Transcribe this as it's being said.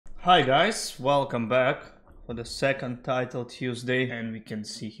Hi guys, welcome back for the second title Tuesday, and we can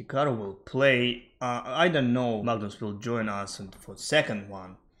see Hikaru will play. I don't know, Magnus will join us for the second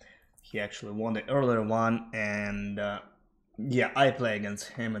one. He actually won the earlier one, and yeah, I play against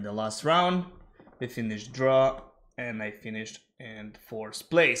him in the last round. We finished draw, and I finished in 4th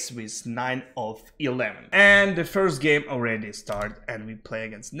place with 9 of 11. And the first game already started, and we play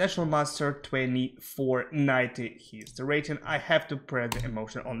against National Master 2490. He's the rating. I have to press the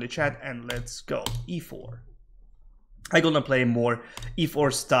emotion on the chat, and let's go. E4. I'm gonna play more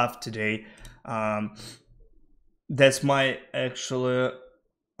E4 stuff today. That's my actual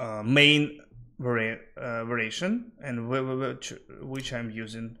main variation, and which I'm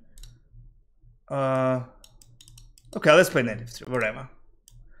using. Okay, let's play native 3, whatever.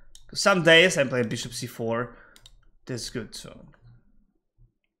 Some days I play bishop c4. That's good too.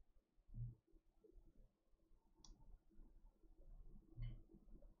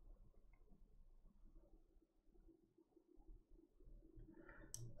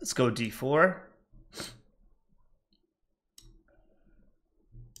 Let's go d4.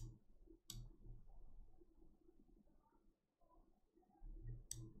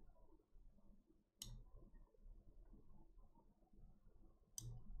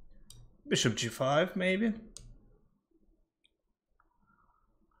 Bishop g5, maybe.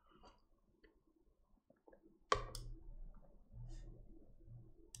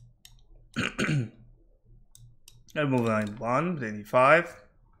 I move line 1, then e5.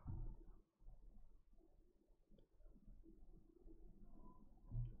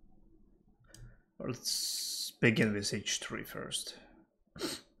 Let's begin with h3 first.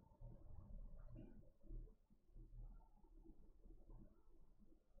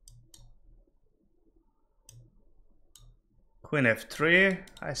 Queen f3.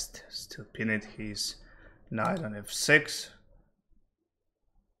 I still pin it. He's knight on f6.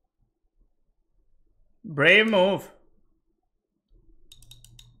 Brave move.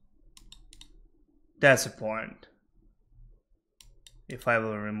 That's a point. If I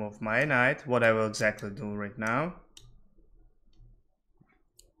will remove my knight, what I will exactly do right now.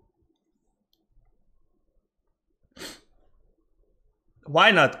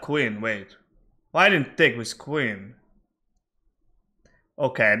 Why not queen? Wait. Why didn't take with queen?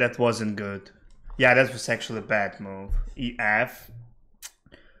 Okay, that wasn't good. Yeah, that was actually a bad move. EF.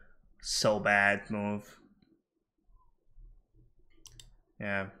 So bad move.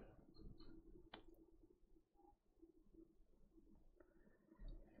 Yeah.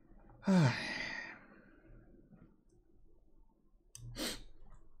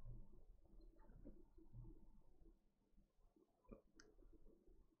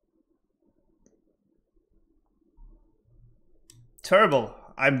 Terrible.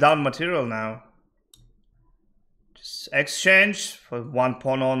 I'm down material now. Just exchange for 1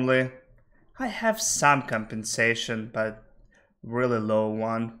 pawn only. I have some compensation, but really low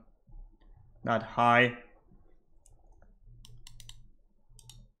one. Not high.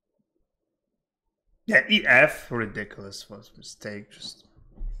 Yeah, EF. Ridiculous. Was a mistake. Just.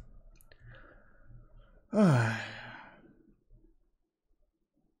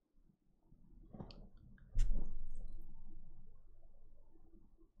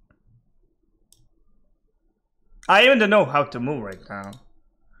 I even don't know how to move right now.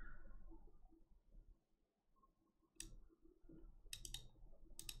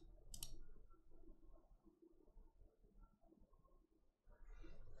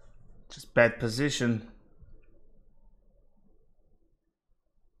 Just bad position.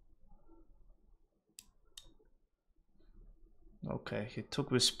 Okay, he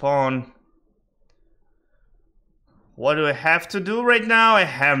took with pawn. What do I have to do right now? I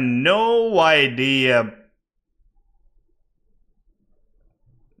have no idea.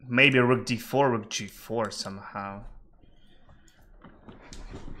 Maybe rook d4, rook g4 somehow.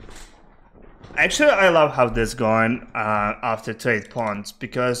 Actually, I love how this going after trade pawns,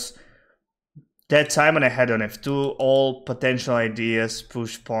 because that time when I had on f2, all potential ideas,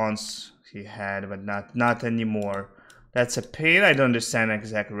 push pawns he had, but not anymore. That's a pain. I don't understand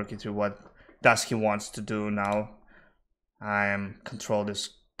exactly rook e3 what does he wants to do now. I am control this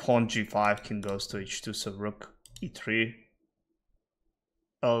pawn g5, king goes to h2, so rook e3.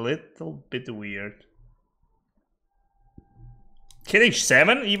 A little bit weird. King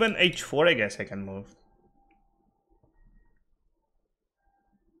h7, even h4 I guess I can move.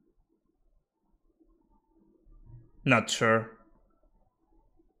 Not sure.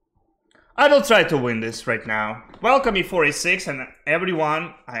 I will try to win this right now. Welcome E4A6 and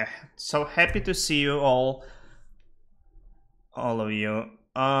everyone. I'm so happy to see you all of you.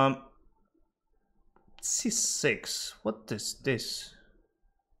 C6. What is this?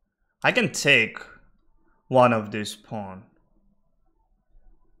 I can take one of this pawn.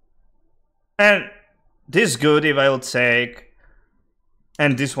 And this good if I will take.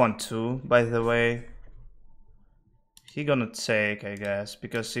 And this one too, by the way. He gonna take, I guess,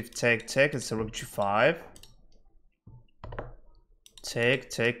 because if take, it's a rook g5.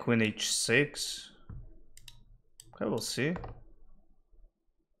 Take, queen h6. Okay, we'll see.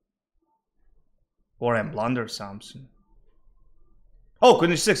 Or I blunder something. Oh,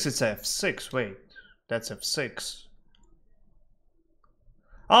 queen h6, it's f6, wait. That's f6.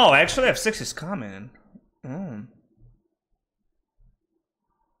 Oh, actually f6 is coming.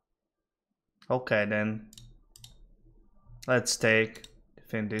 Okay, then. Let's take.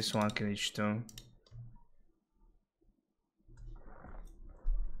 Defend this one, queen h2.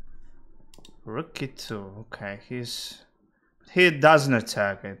 Rook e2, okay, he doesn't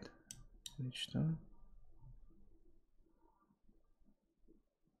attack it. H2.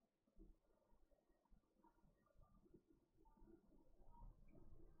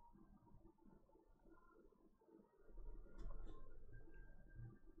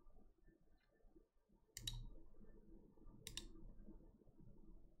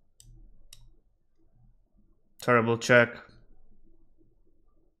 Terrible check.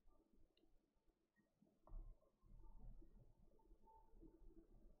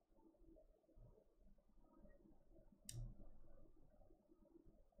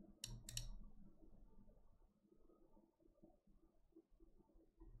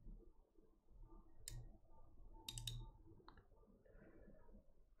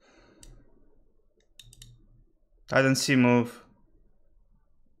 I don't see move.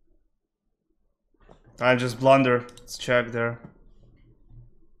 I just blunder. Let's check there.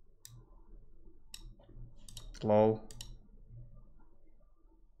 Lol.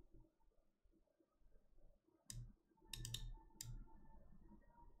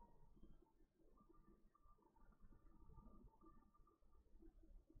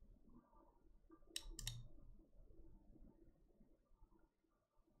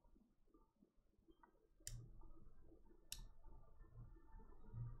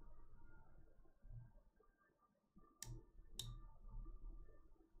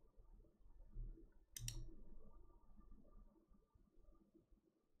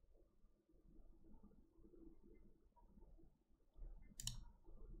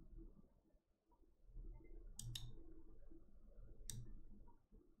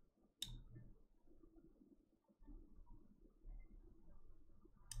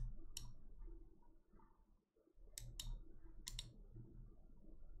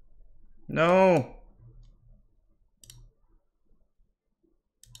 No.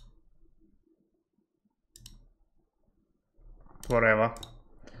 Whatever.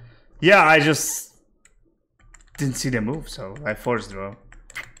 Yeah, I just didn't see the move, so I forced draw.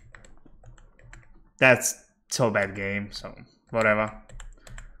 That's so bad game, so whatever.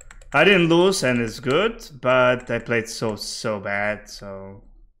 I didn't lose and it's good, but I played so bad, so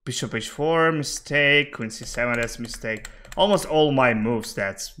bishop h4, mistake, queen c7, that's mistake. Almost all my moves,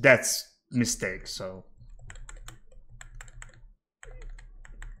 that's mistake, so.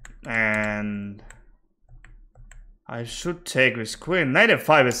 And I should take with queen. Knight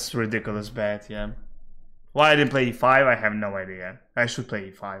f5 is ridiculous bad, yeah. Why I didn't play e5, I have no idea. I should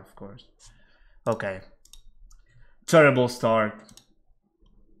play e5, of course. Okay. Terrible start.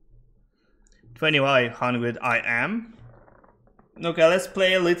 2100 I am. Okay, let's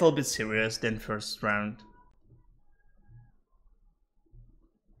play a little bit serious than first round.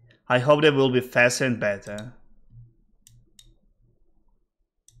 I hope they will be faster and better.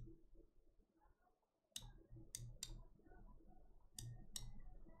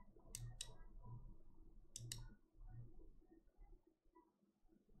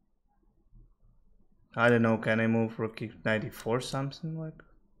 I don't know, can I move rook e94 something like?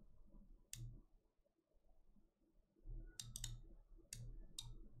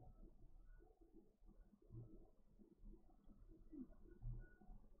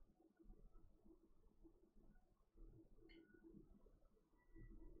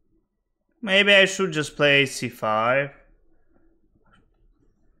 Maybe I should just play c5.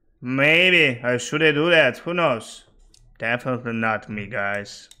 Maybe I should do that, who knows? Definitely not me,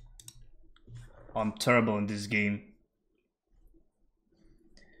 guys. I'm terrible in this game.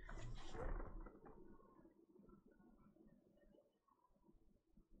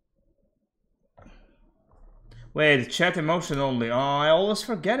 Wait, chat emotion only. Oh, I always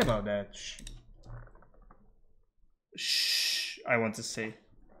forget about that. Shh, I want to say.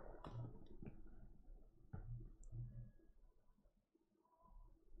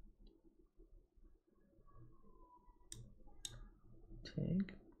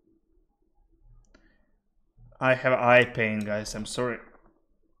 Take. I have eye pain, guys. I'm sorry.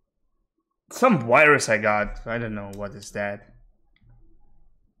 Some virus I got. I don't know what is that.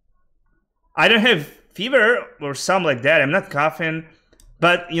 I don't have fever or something like that. I'm not coughing.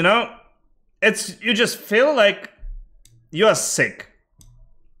 But, you know, you just feel like you are sick.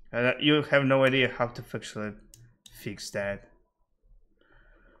 You have no idea how to actually fix that.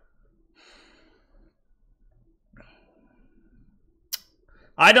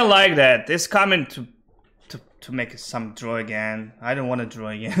 I don't like that. It's coming to make some draw again. I don't want to draw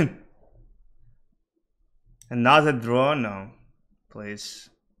again. Another draw? No. Please.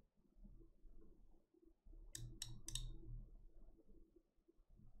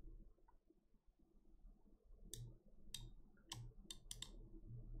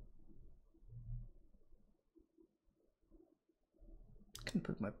 I can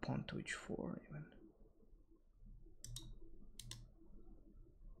put my pawn to h4 even.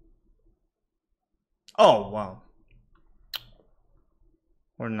 Oh, wow.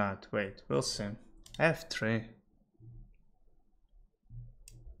 Or not. Wait, we'll see. f3.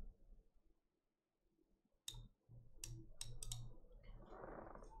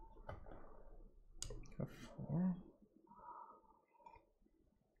 f4.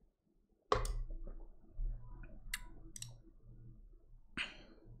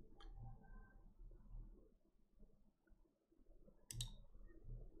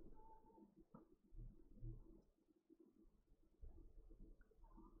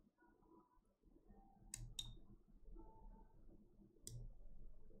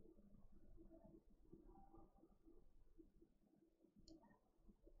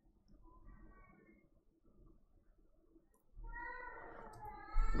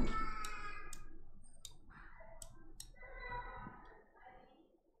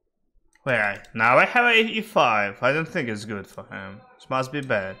 Wait, now I have a e5. I don't think it's good for him. It must be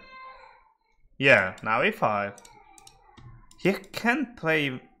bad. Yeah, now e5. He can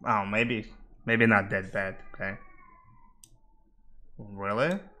play... Oh, maybe not that bad, okay.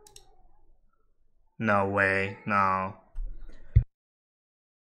 Really? No way, no.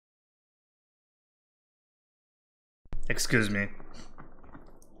 Excuse me.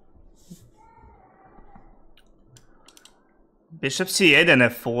 Bishop c8 and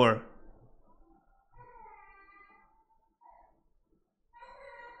f4.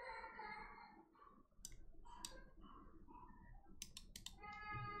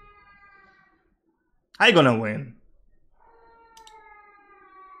 I gonna win.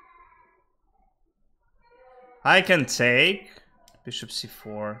 I can take bishop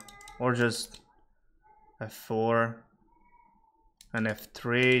c4 or just f4 and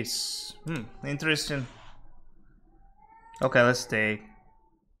f3 is interesting. Okay, let's take.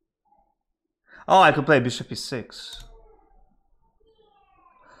 Oh, I could play bishop e6.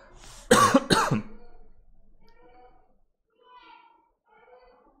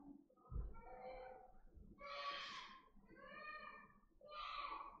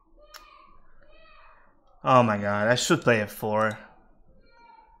 Oh my god, I should play f4.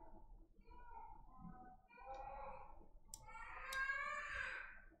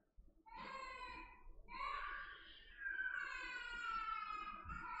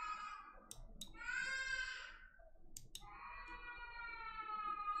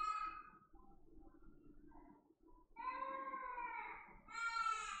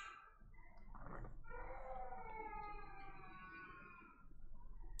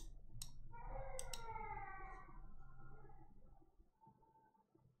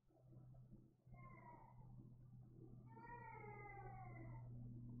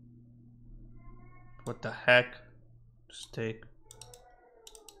 What the heck? Just take.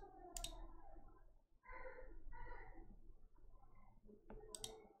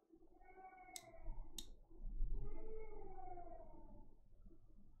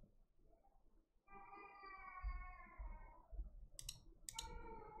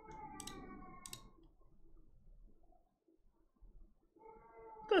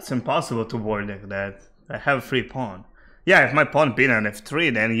 That's impossible to board like that. I have a free pawn. Yeah, if my pawn been on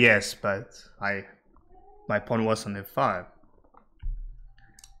f3, then yes, but my pawn was on f5.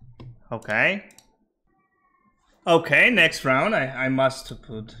 Okay. Okay, next round I must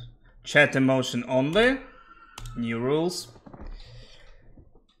put chat emotion only. New rules.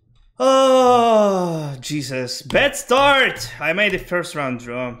 Oh, Jesus. Bad start! I made the first round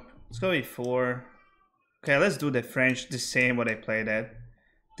draw. Let's go e4. Okay, let's do the French, the same what I played at.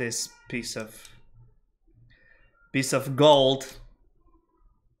 This piece of gold.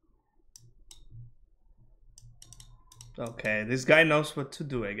 Okay, this guy knows what to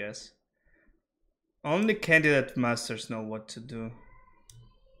do, I guess. Only candidate masters know what to do.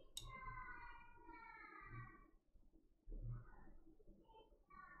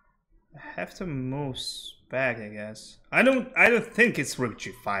 have to move back, I guess. I don't think it's rook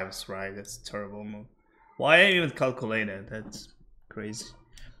g5's right. That's a terrible move. Why I even calculated? That's crazy.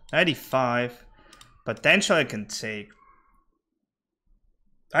 95. Potential I can take.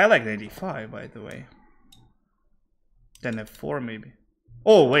 I like 95, by the way. Then f4 maybe.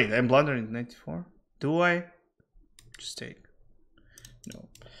 Oh wait, I'm blundering 94. Do I? Just take. No.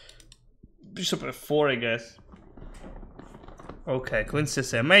 Bishop f4, I guess. Okay, queen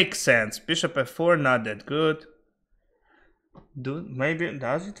c7 makes sense. Bishop f4, not that good. Maybe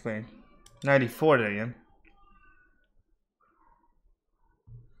does it? Wait, 94 there, yeah.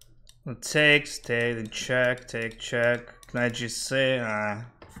 Takes, take, then check, take, check. Knight g6,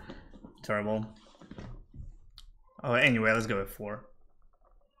 terrible. Oh, anyway, let's go f4.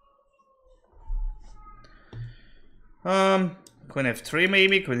 Queen f3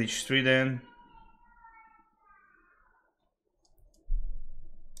 maybe, queen h3 then.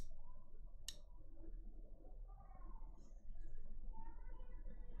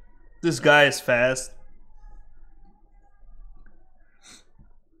 This guy is fast.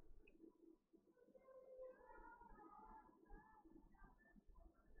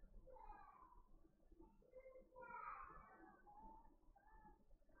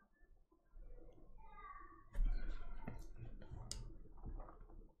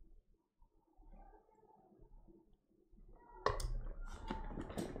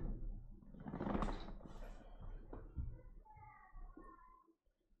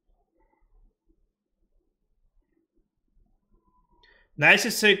 Knight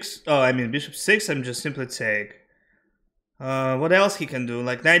c6. Oh, I mean bishop 6. I'm just simply take. What else he can do?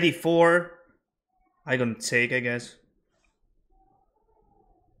 Like 94. I gonna take, I guess.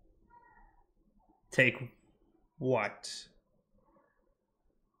 Take what?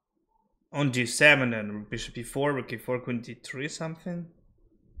 On g7 and bishop e4, rook e4, queen d3, something.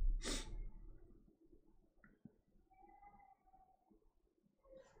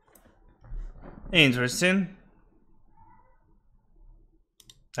 Interesting.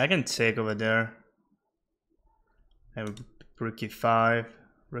 I can take over there. I have rook e5,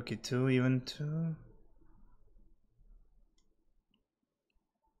 rook e2, even 2.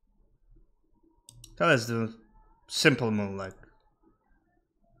 So let's do simple move, like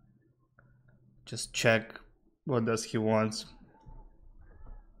just check what does he wants.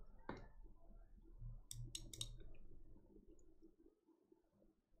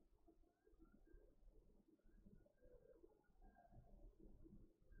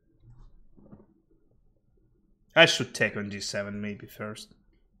 I should take on g7 maybe first.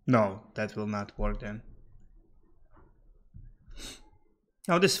 No, that will not work then.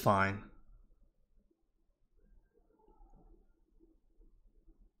 Oh, this is fine.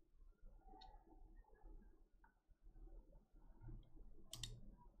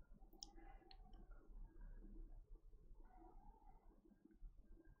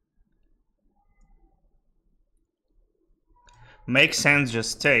 Makes sense,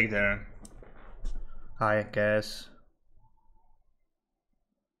 just take there, I guess.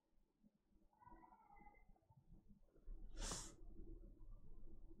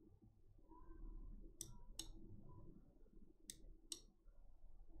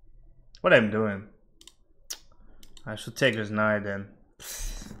 What I'm doing? I should take this knight then.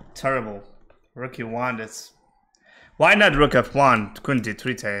 Pfft, terrible. Rook e1, that's... Why not rook f1? Queen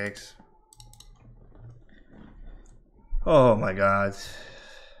d3 takes. Oh my god.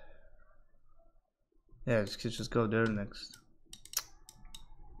 Yeah, just go there next.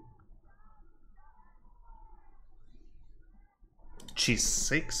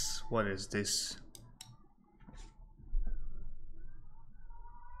 G6? What is this?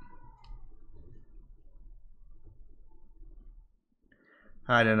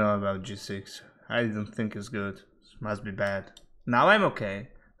 I don't know about g6. I don't think it's good. It must be bad. Now I'm okay.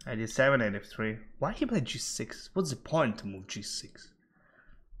 I did 7, I did 3. Why he played g6? What's the point to move g6?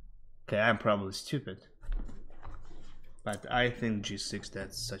 Okay, I'm probably stupid. But I think g6,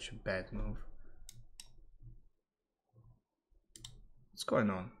 that's such a bad move. What's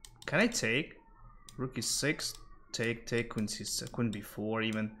going on? Can I take? Rook e6, take, queen c7, queen b4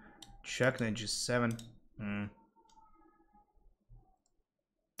 even. Check, knight g7.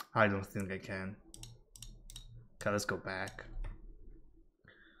 I don't think I can. Okay, let's go back.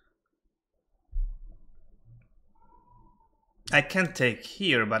 I can't take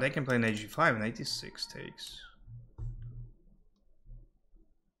here, but I can play knight g5 and 86 takes.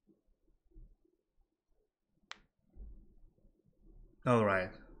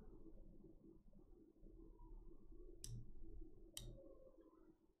 Alright.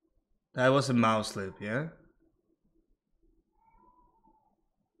 That was a mouse slip, yeah?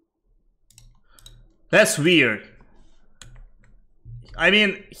 That's weird. I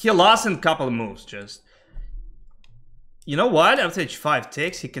mean, he lost in a couple of moves, just. You know what? After h5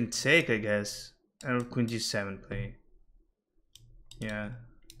 takes, he can take, I guess. And queen g7 play. Yeah.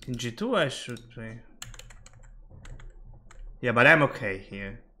 In g2 I should play. Yeah, but I'm okay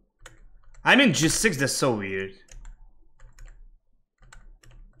here. I mean g6, that's so weird.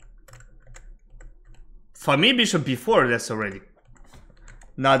 For me, bishop b4, that's already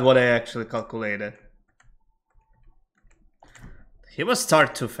not what I actually calculated. He was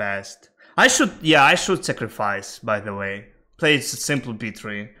start too fast. I should sacrifice, by the way. Play simple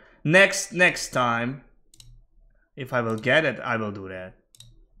b3. Next time, if I will get it, I will do that.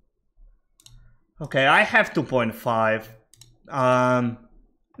 Okay, I have 2.5.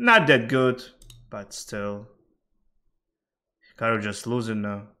 Not that good, but still. Hikaru just losing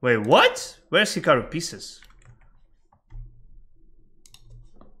now. Wait, what? Where's Hikaru pieces?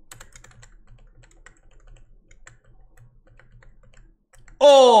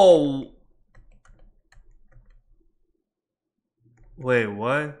 Oh! Wait,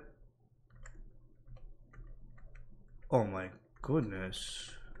 what? Oh my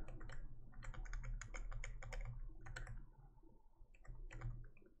goodness.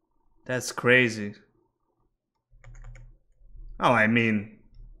 That's crazy. Oh, I mean...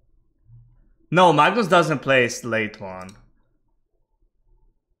 No, Magnus doesn't play late one.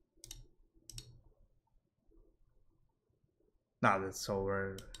 No, that's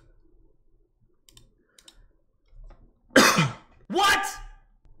over. What?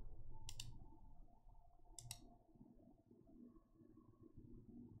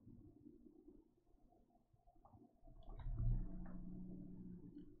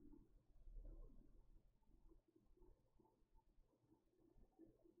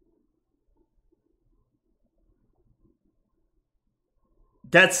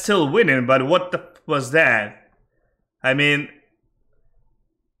 That's still winning, but what the was that? I mean,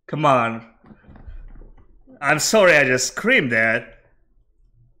 come on. I'm sorry I just screamed that.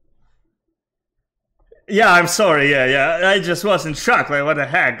 Yeah, I'm sorry, yeah. I just was in shock, like what the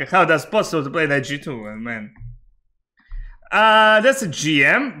heck? How that's possible to play that G2, man? That's a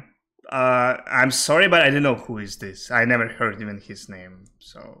GM. I'm sorry, but I don't know who is this. I never heard even his name,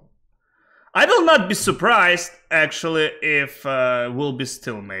 so... I will not be surprised, actually, if we'll be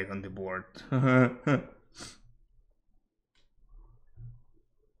stalemate on the board.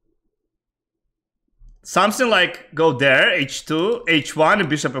 Something like go there, h2, h1, and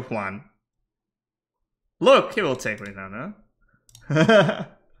bishop f1. Look, he will take right now, no?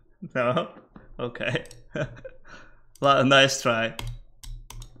 No? Okay. Nice try.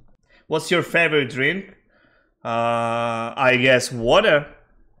 What's your favorite drink? I guess water.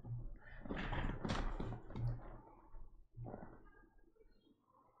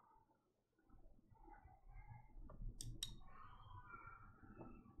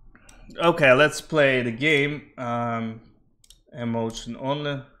 Okay, let's play the game. Emotion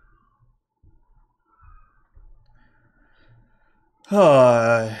only.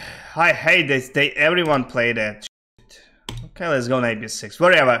 Oh, I hate this. Everyone play that shit. Okay, let's go knight b6.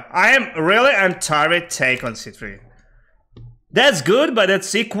 Whatever. I'm tired. Take on c3. That's good, but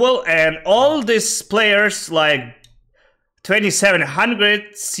that's equal. And all these players like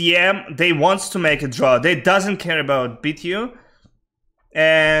 2700 CM, they wants to make a draw. They doesn't care about beat you.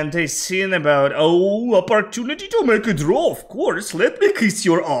 And they seen about, oh, opportunity to make a draw, of course. Let me kiss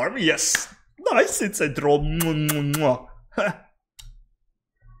your arm. Yes. Nice, it's a draw.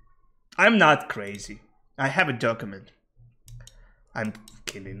 I'm not crazy. I have a document. I'm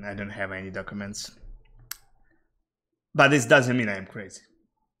kidding. I don't have any documents. But this doesn't mean I'm crazy.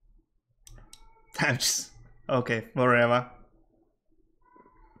 I'm just... Okay, whatever.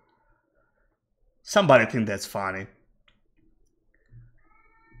 Somebody think that's funny.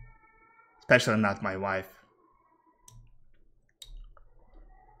 Especially not my wife.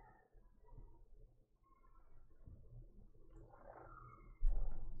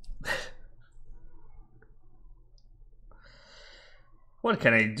 What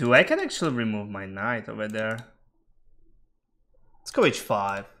can I do? I can actually remove my knight over there. Let's go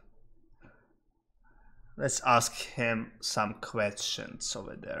h5. Let's ask him some questions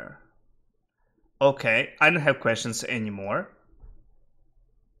over there. Okay, I don't have questions anymore.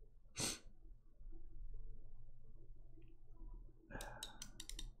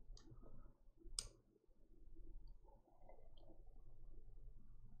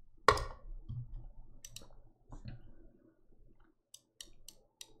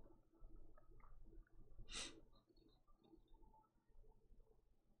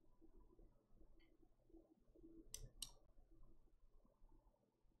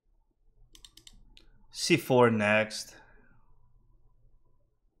 c4 next.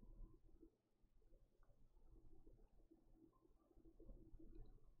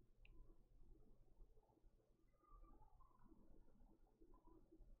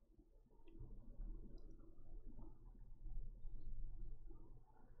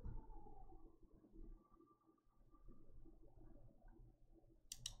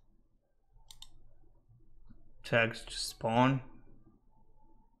 Text spawn.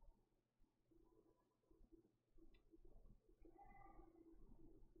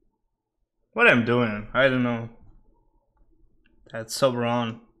 What I'm doing? I don't know. That's so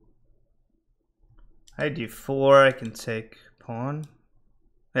wrong. I d4, I can take pawn.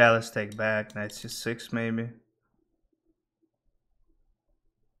 Yeah, let's take back. Knight c6 maybe.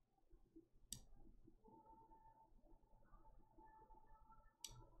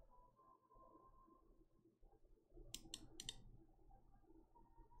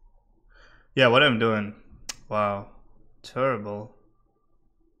 Yeah, what I'm doing? Wow, terrible.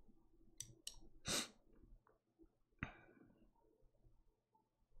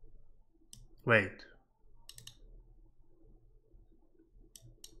 Wait.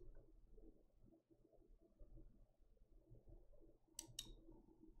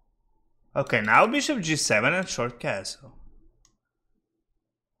 Okay, now bishop g7 and short castle.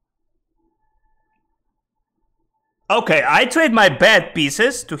 Okay, I trade my bad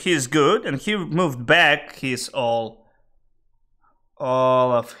pieces to his good, and he moved back his all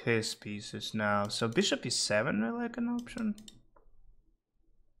of his pieces now. So bishop e7 really like an option.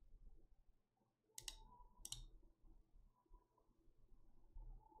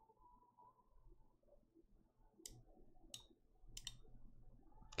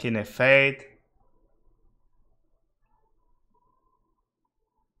 King f8.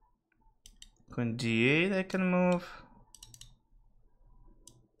 Queen d8 I can move.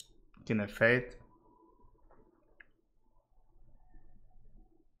 King f8.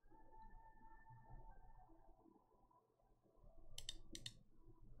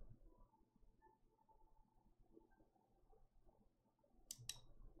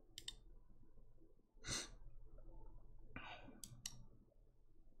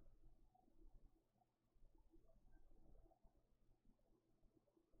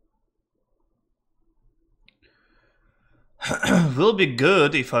 Will be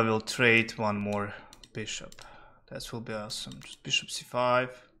good if I will trade one more bishop. That will be awesome. Just bishop c5,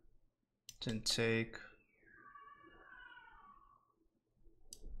 then take.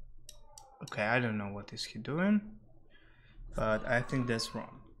 Okay, I don't know what is he doing, but I think that's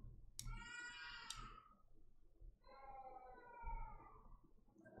wrong.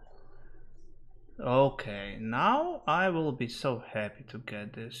 Okay, now I will be so happy to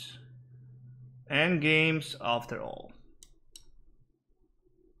get this. Endgames after all.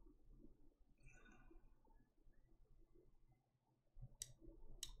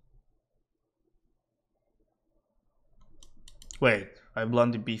 Wait, I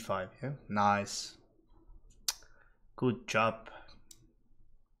blundered b5, yeah? Nice. Good job.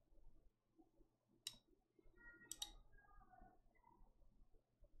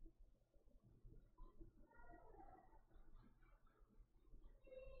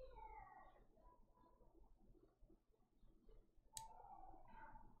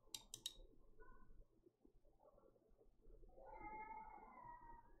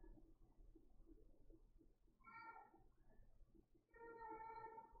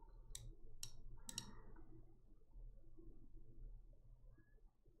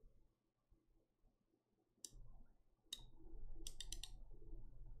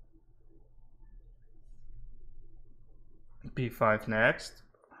 b5 next.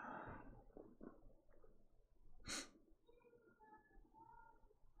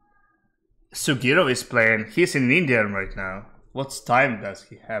 Sugirov is playing. He's in India right now. What time does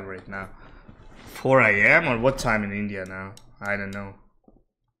he have right now? 4 AM or what time in India now? I don't know.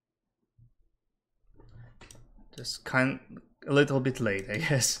 Just a little bit late, I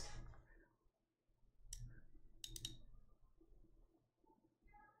guess.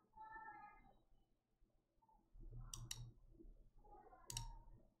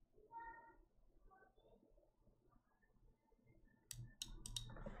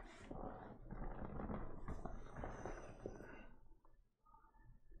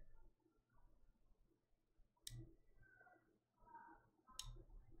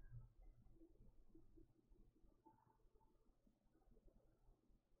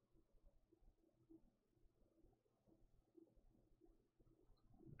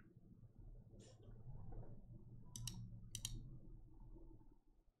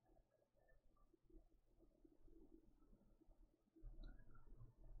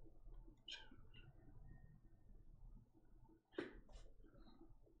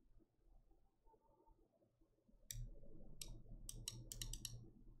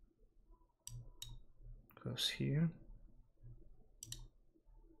 goes here.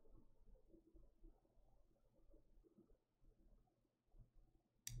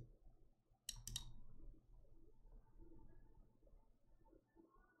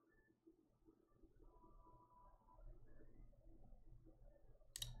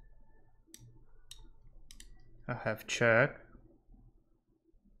 I have check.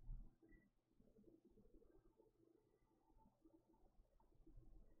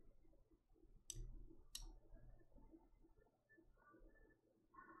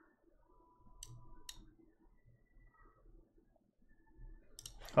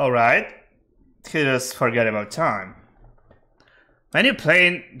 Alright. He just forget about time. When you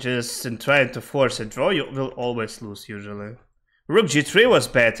play just and trying to force a draw, you will always lose usually. Rook g3 was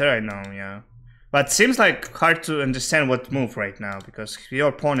better, I know, yeah. But seems like hard to understand what move right now, because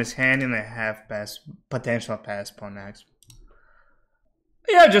your pawn is handing a half pass, potential pass pawn next.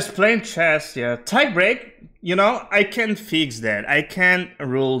 Yeah, just playing chess, yeah. Tie break, you know, I can fix that. I can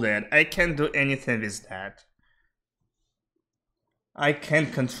rule that. I can't do anything with that. I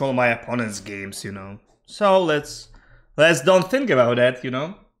can't control my opponent's games, you know. So let's don't think about that, you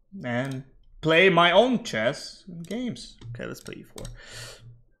know, and play my own chess games. Okay, let's play e4.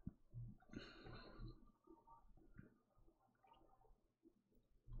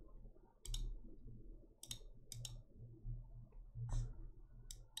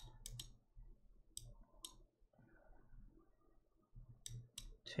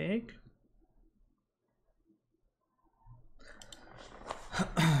 Take.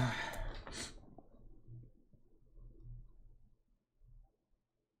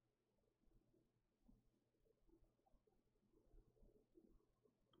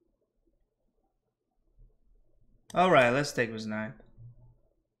 Alright, let's take with knight.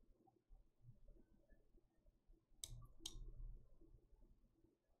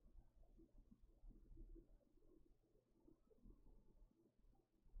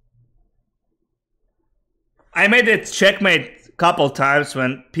 I made it checkmate a couple times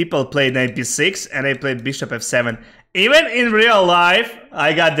when people played knight b6 and I played bishop f7. Even in real life,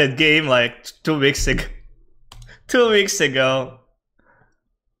 I got that game like 2 weeks ago. 2 weeks ago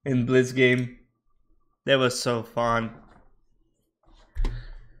in Blitz game. That was so fun.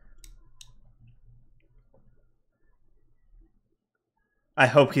 I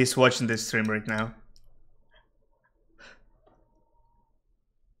hope he's watching this stream right now.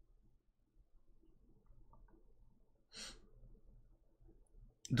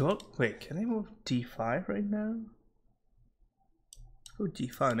 Wait, can I move d5 right now? Oh,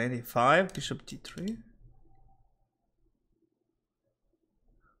 d5, knight a5, bishop d3.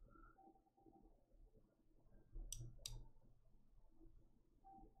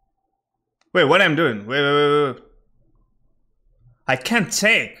 Wait, what I'm doing? Wait. I can't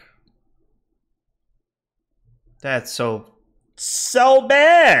take. That's so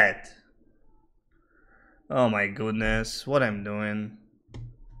bad. Oh my goodness, what I'm doing.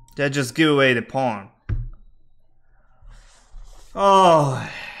 That just give away the pawn. Oh.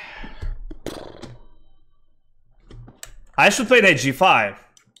 I should play knight g5.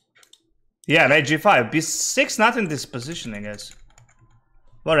 Yeah, knight g5. b6 not in this position, I guess.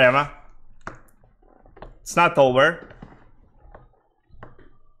 Whatever. It's not over.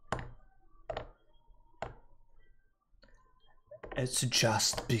 It's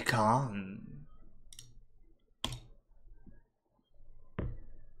just begun.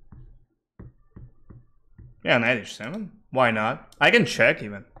 Yeah, knight h7. Why not? I can check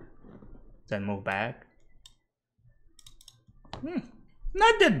even. Then move back.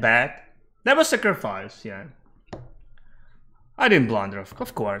 Not that bad. That was sacrifice, yeah. I didn't blunder,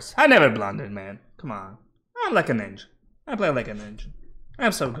 of course. I never blundered, man. Come on. I'm like an engine. I play like an engine.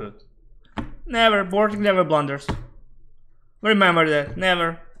 I'm so good. Never. Bortnyk never blunders. Remember that.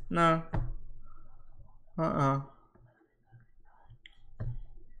 Never. No.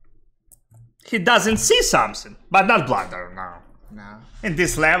 He doesn't see something, but not blunder. No. In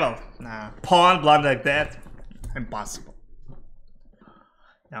this level, no. Pawn blunder like that, impossible.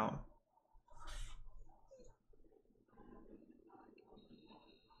 No.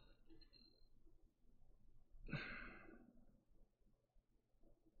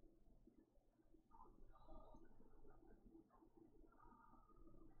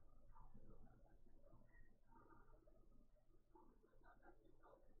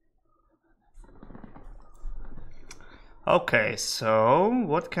 Okay, so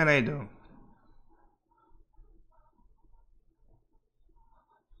what can I do?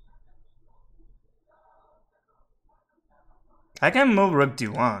 I can move rook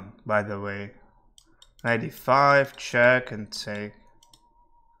d1, by the way. Knight d5, check and take.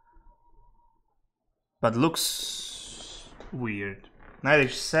 but looks weird. Knight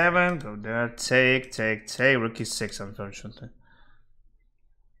h7, go there, take, rook e6, unfortunately.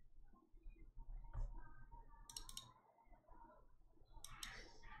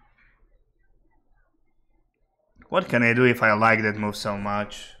 What can I do if I like that move so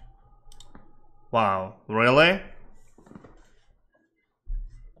much? Wow, really?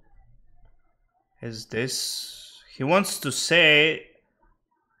 Is this... He wants to say...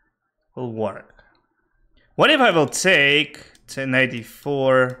 will work. What if I will take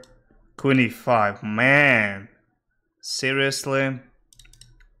 1084, queen e5? Man, seriously?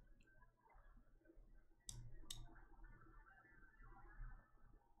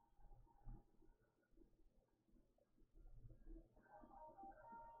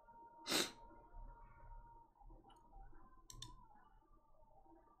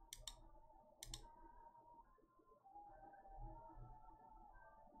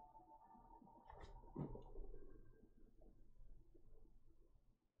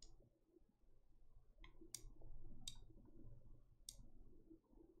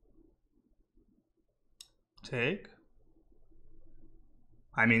 Take.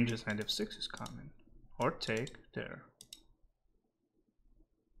 I mean, just knight f6 is coming. Or take there.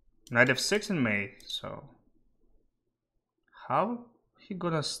 Knight f6 in mate, so... How he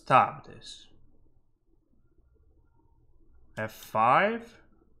gonna stop this? f5?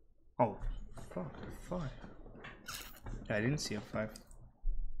 Oh, fuck, f5. I didn't see f5.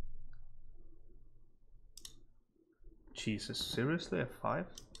 Jesus, seriously, f5?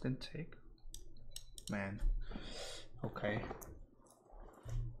 Didn't take? Man. Okay.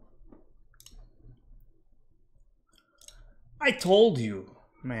 I told you,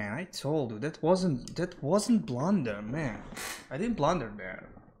 man. I told you that wasn't blunder, man. I didn't blunder there.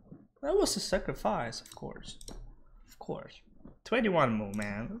 That was a sacrifice, of course. Of course. 21 move,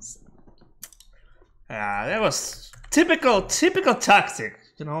 man. Yeah, that was typical tactic.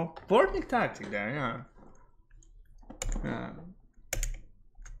 You know, Bortnyk tactic there. Yeah. Yeah.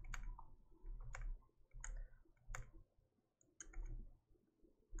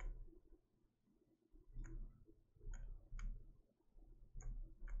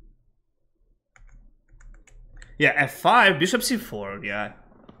 Yeah, f5, bishop c4, yeah.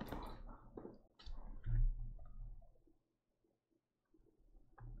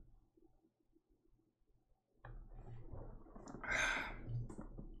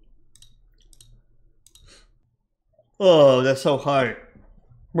 Oh, that's so hard.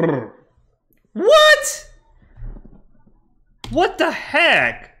 Brr. What? What the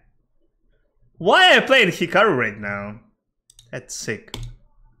heck? Why am I playing Hikaru right now? That's sick.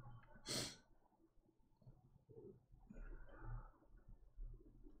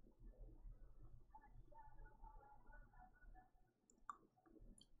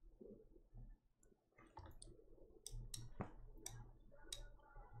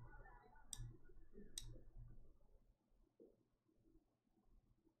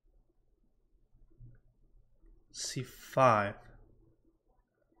 c5.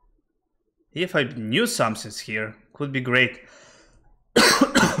 If I knew something's here, could be great.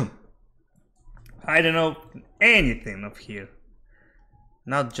 I don't know anything of here.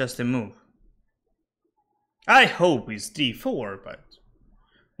 Not just a move. I hope it's d4, but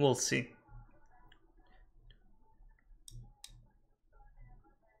we'll see.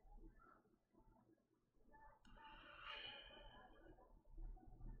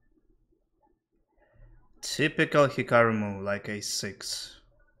 Typical Hikaru move, like a6.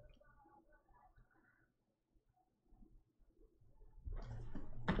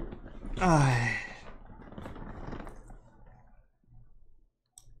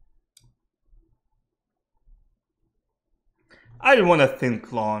 I don't want to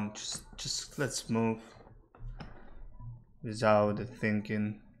think long. Just let's move without the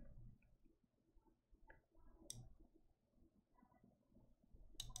thinking.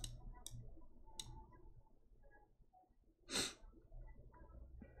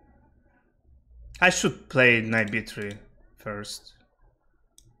 I should play knight b3 first.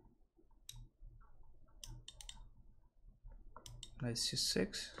 Knight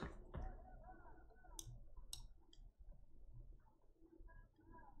c6.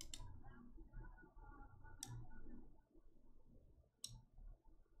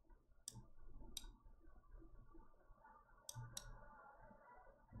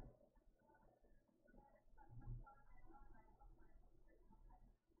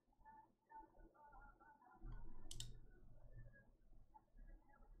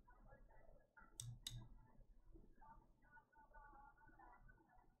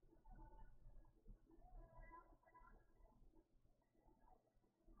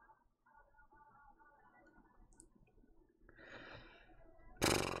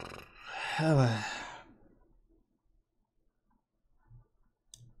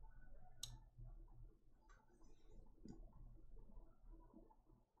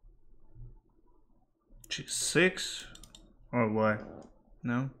 G6 or what?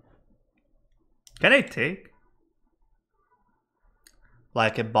 No. Can I take?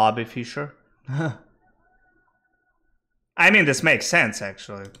 Like a Bobby Fischer? I mean, this makes sense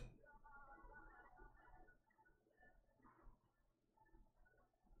actually.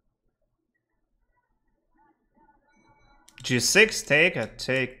 G6 take, I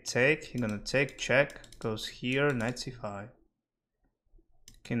take. You're gonna take, check. Goes here, knight c5.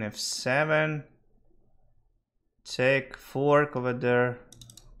 King f7. Take, fork over there.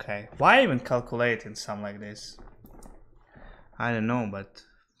 Okay, why even calculating something like this? I don't know, but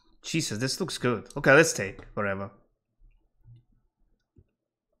Jesus, this looks good. Okay, let's take forever.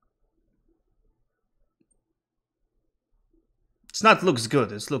 It's not looks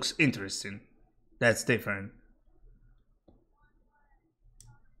good, it looks interesting. That's different.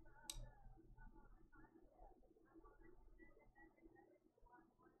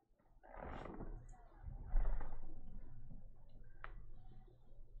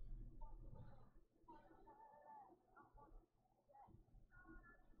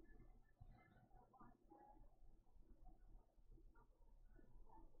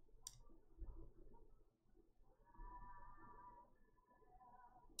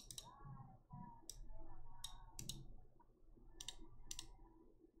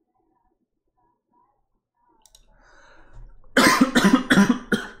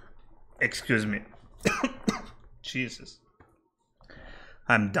 Excuse me. Jesus.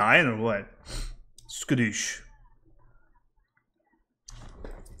 I'm dying or what? Skadoosh.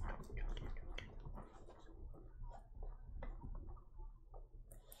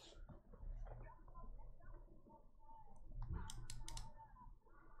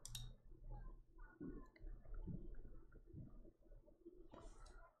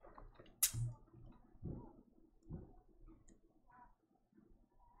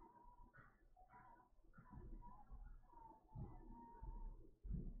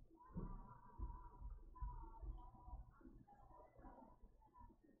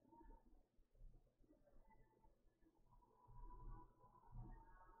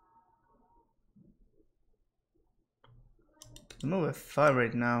 Move f5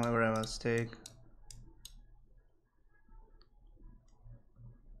 right now, wherever I'll take.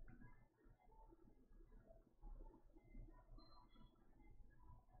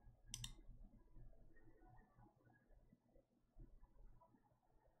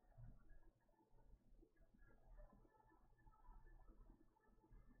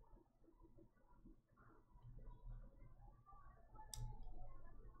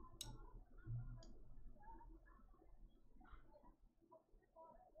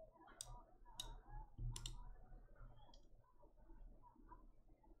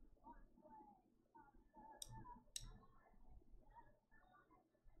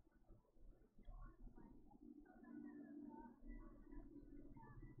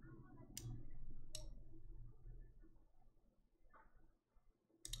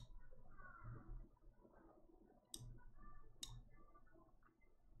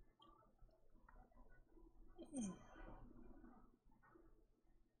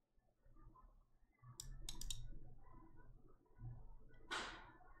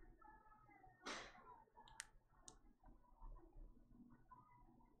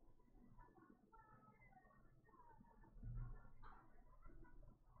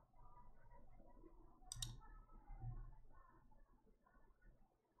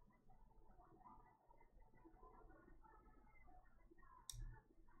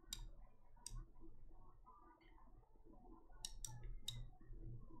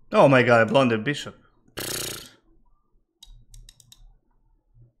 Oh my god, I blundered bishop.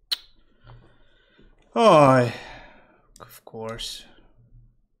 Oh, of course.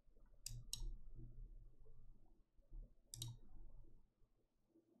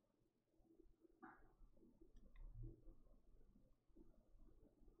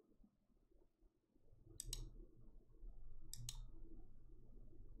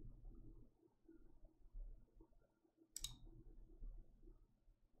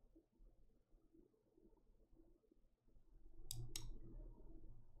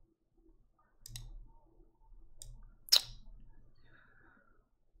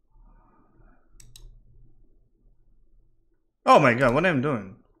 Oh my god, what am I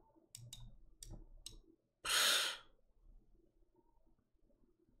doing?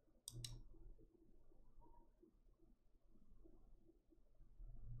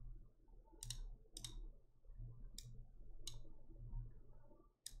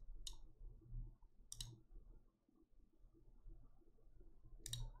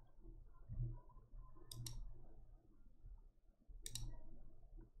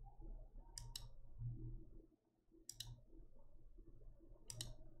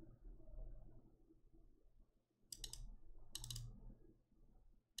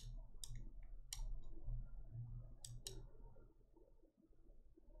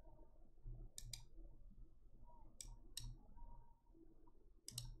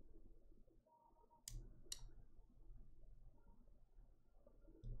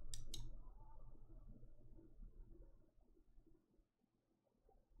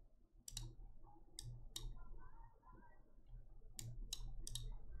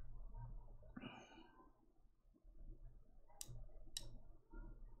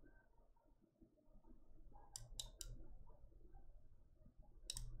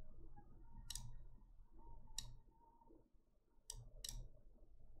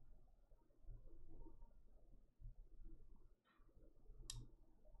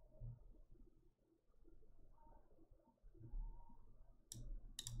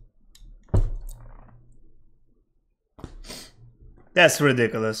 That's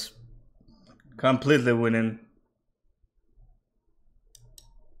ridiculous. Completely winning.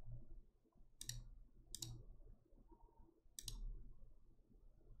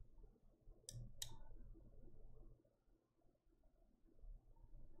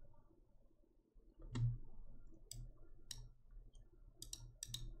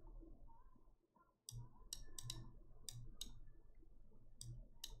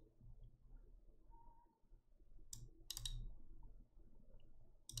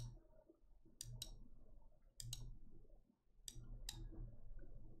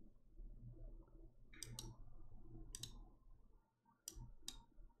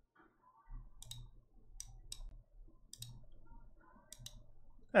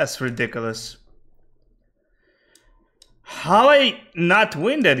 That's ridiculous. How I not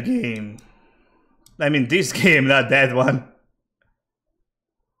win that game? I mean this game, not that one.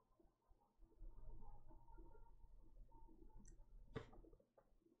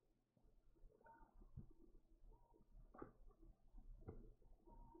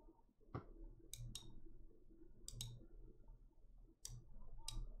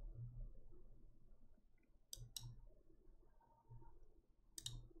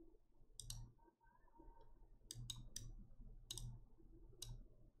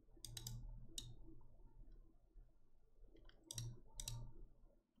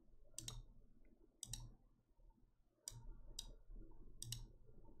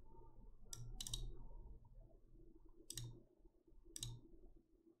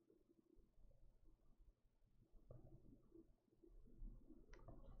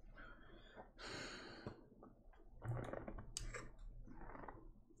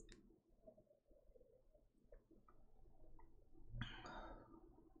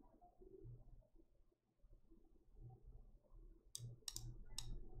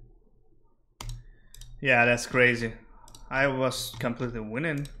 Yeah, that's crazy. I was completely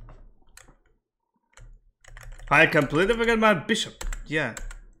winning. I completely forgot my bishop. Yeah.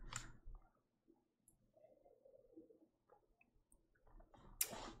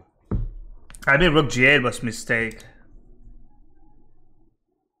 I mean, rook g8 was mistake.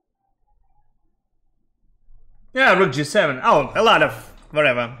 Yeah, rook g7. Oh, a lot of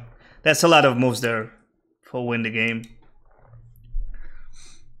whatever. That's a lot of moves there for win the game.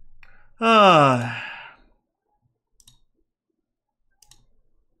 Ah.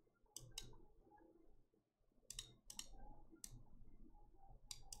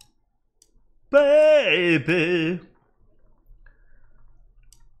 Baby.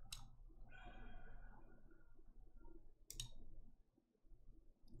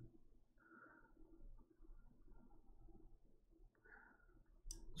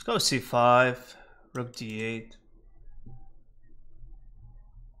 Let's go c5, rook d8.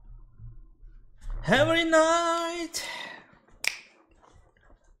 Every night.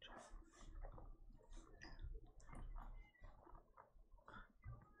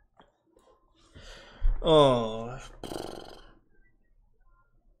 Oh.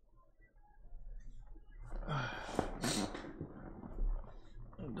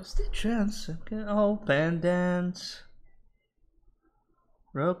 What's the chance? Okay, open dance.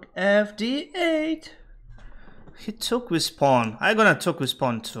 Rook f d8. He took with pawn. I gonna took with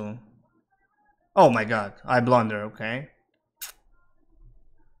pawn too. Oh my god, I blunder, okay.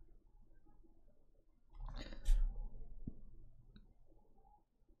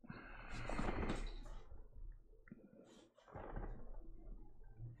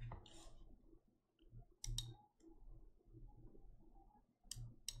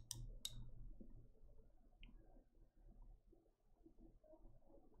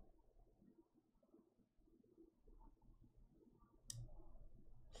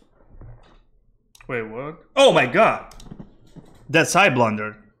 Wait, what? Oh my god! That's I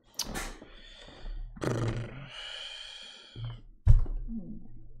blundered.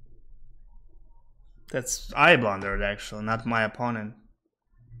 That's I blundered actually, not my opponent.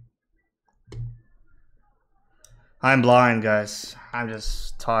 I'm blind, guys. I'm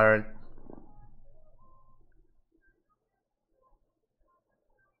just tired.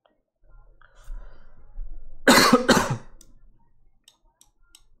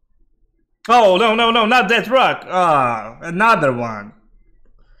 Oh, no, no, no, not that rock. Ah, another one.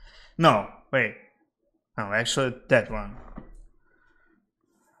 No, wait. No, actually, that one.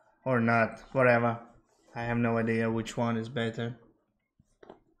 Or not, whatever. I have no idea which one is better.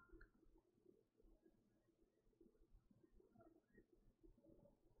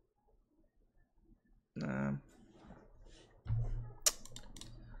 Okay.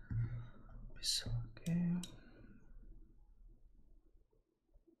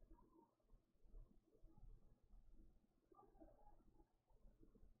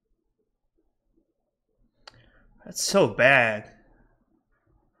 That's so bad.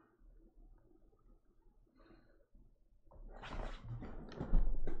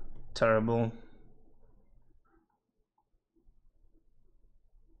 Terrible.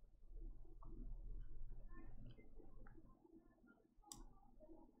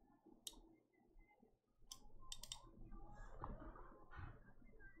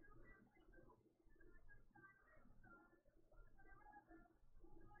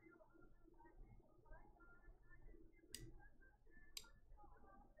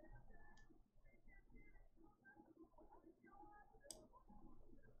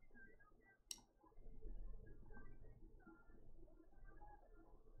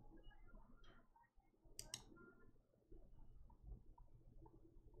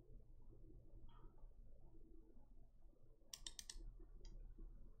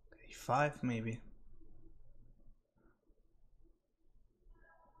 Five maybe.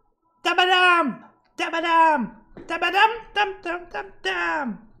 Dabadam! Dabadam! Dabadam! Dum dum dum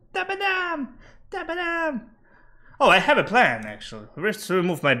dum! Dabadam! Dabadam! Oh, I have a plan actually. First to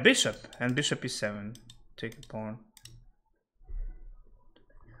remove my bishop and bishop e7. Take a pawn.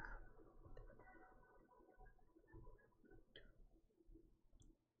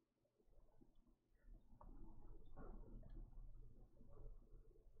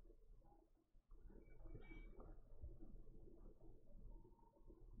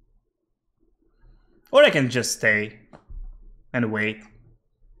 Or I can just stay and wait.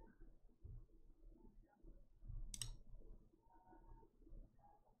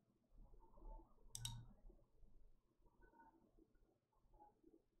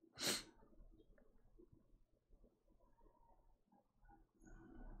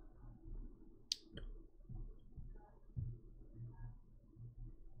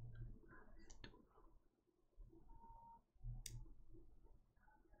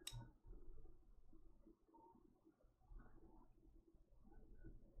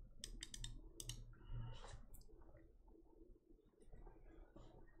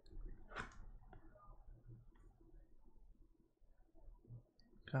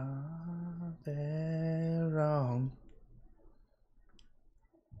 Got it wrong.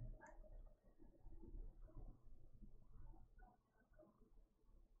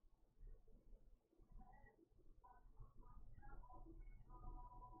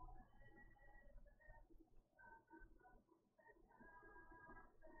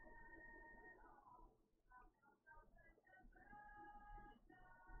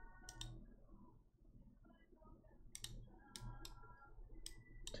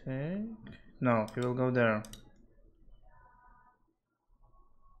 Take. No, he will go there.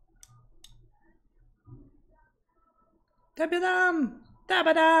 Dabadam!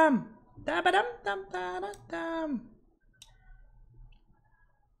 Dabadam! Dabadam dam dam dam.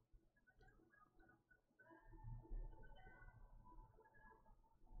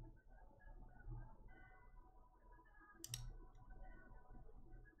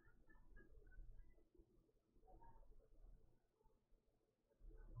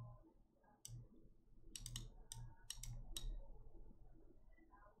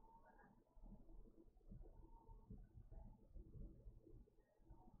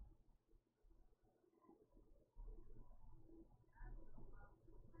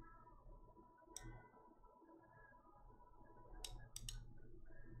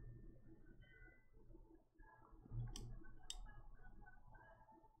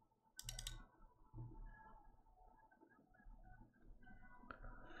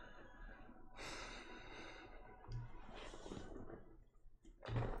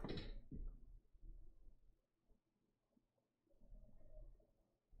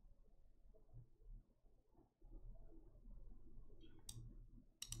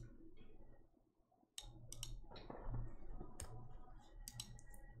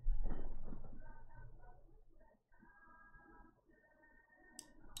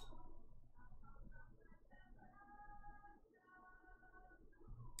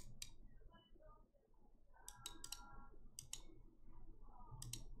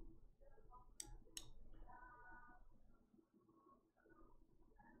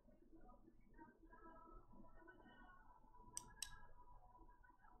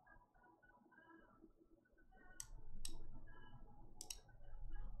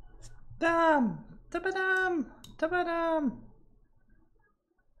 Dam! Dabadam! Dabadam!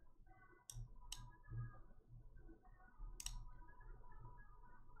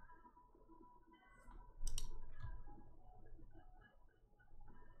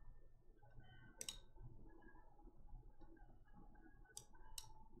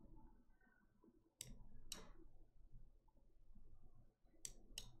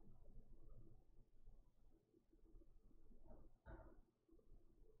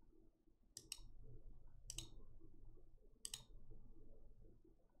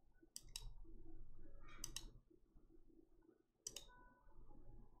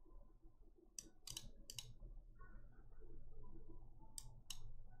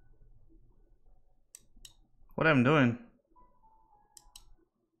 What I'm doing?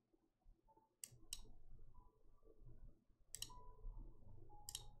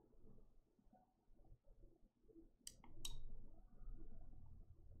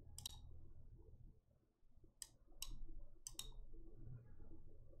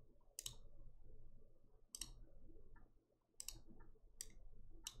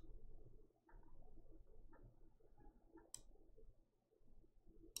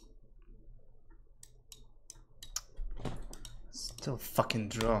 Still fucking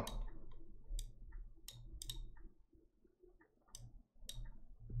draw.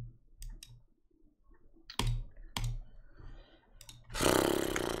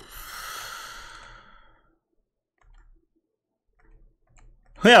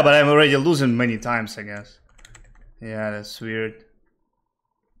 Yeah, but I'm already losing many times, I guess. Yeah, that's weird.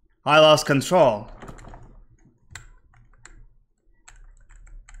 I lost control.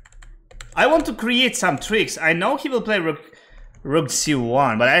 I want to create some tricks. I know he will play Rook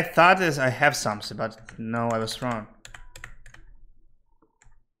C1, but I thought I have something, but no, I was wrong.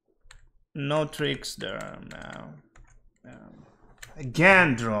 No tricks there now.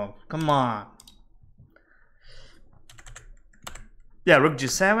 Again, draw. Come on. Yeah, Rook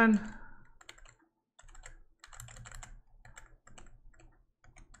G7.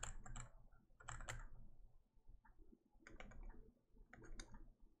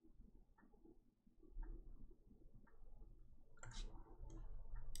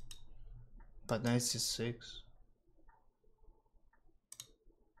 But knight C6.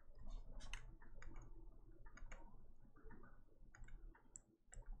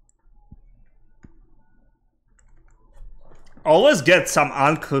 Always get some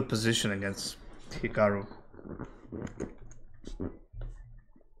unclear position against Hikaru.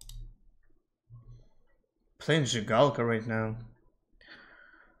 Playing Jigalka right now.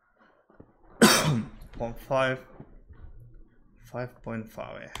 0.5. 5.5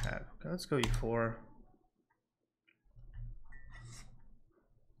 I have. Okay, let's go E4.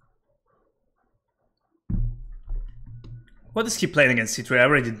 What is he playing against C3? I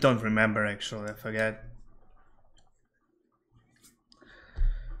already don't remember actually, I forget.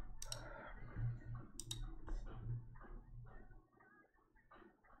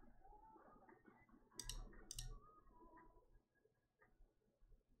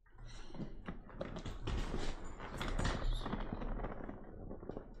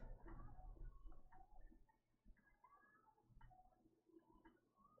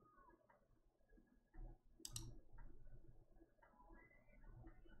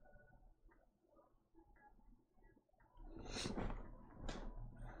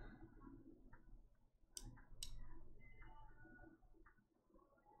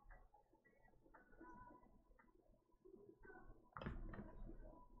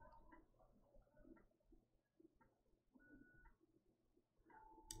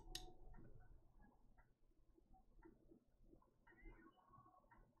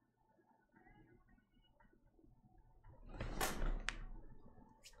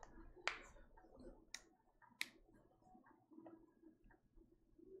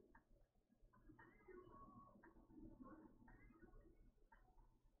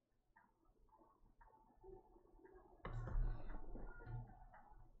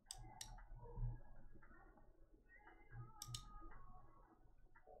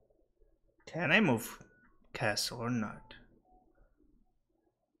 Can I move castle or not?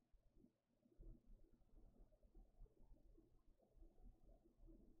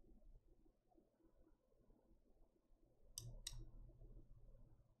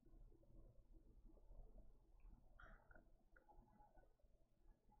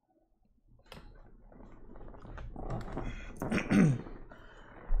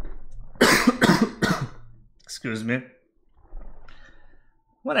 Excuse me.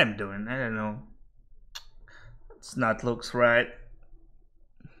 What I'm doing, I don't know. It's not looks right.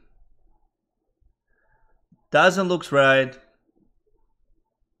 Doesn't looks right.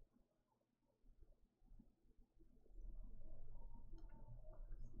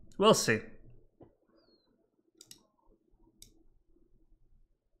 We'll see.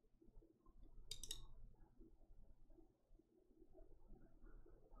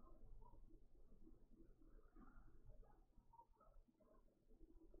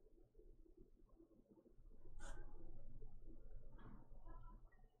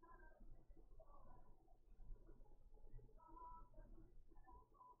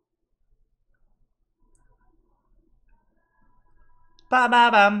 Ba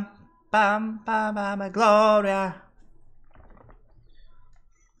ba bam, bam ba ba Gloria,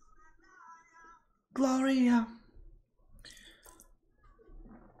 Gloria.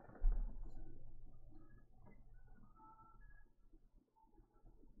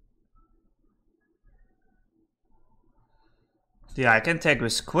 Yeah, I can take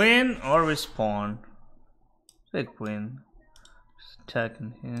with queen or with pawn. Take queen. Just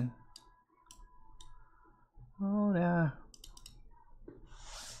attacking here. Oh yeah.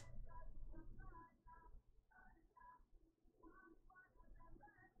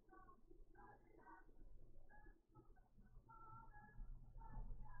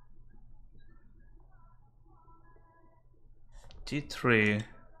 D3.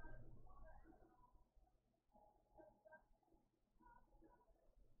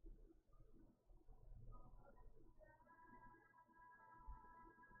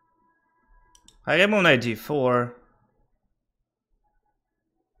 I get on knight d4.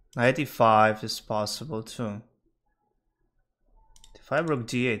 Knight d5 is possible too. If I broke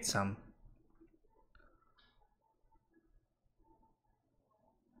d8 some.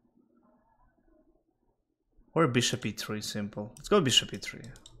 Or bishop e3 simple. Let's go bishop e3.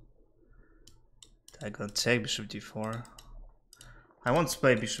 I'm gonna take bishop d4. I want to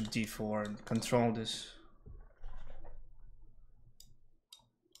play bishop d4 and control this.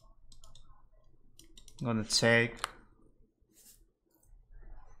 I'm gonna take.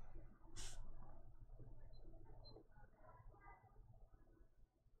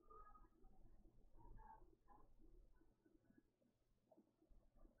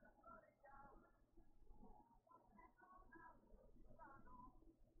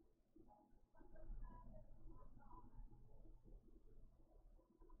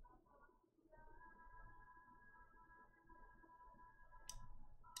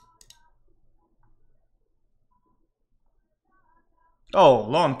 Oh,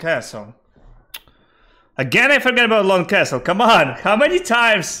 Long Castle. Again, I forget about Long Castle. Come on, how many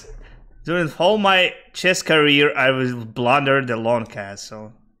times during all my chess career I will blunder the Long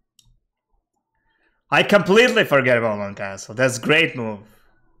Castle? I completely forget about Long Castle. That's a great move.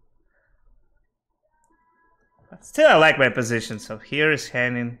 Still, I like my position. So here is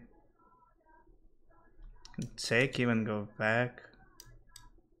hanging. Take, even go back.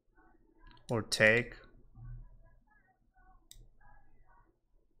 Or take.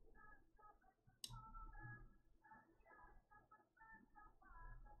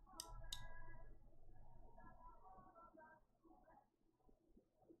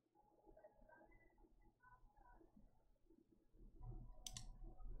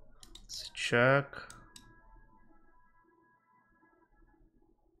 Let's check.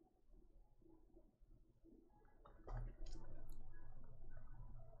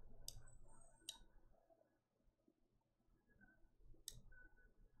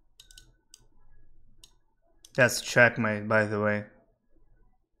 That's checkmate, by the way.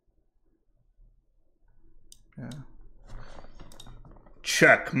 Yeah.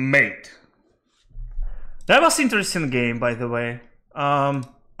 Checkmate. That was interesting game, by the way.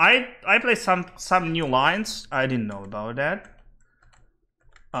 I played some new lines. I didn't know about that.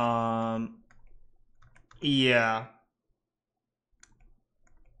 Yeah.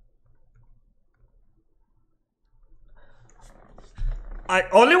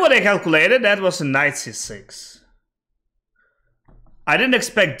 Only what I calculated that was a knight c6. I didn't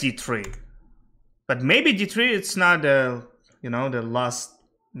expect d3, but maybe d3 it's not the the last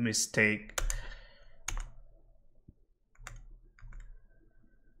mistake.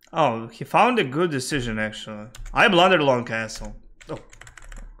 Oh, he found a good decision actually. I blundered Long Castle. Oh.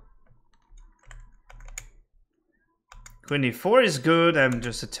 Queen e4 is good. I'm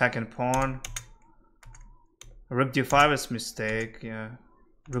just attacking pawn. Rook d5 is mistake. Yeah.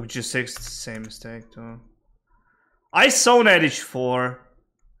 Rook g6 same mistake too. I saw knight h4,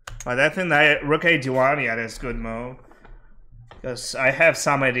 but I think that rook a1, yeah, that's good move. Because I have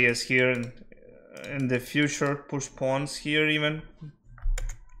some ideas here in the future, push pawns here even.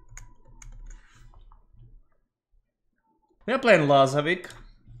 We are playing Lazovic.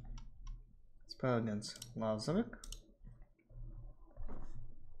 Let's play against Lazovic.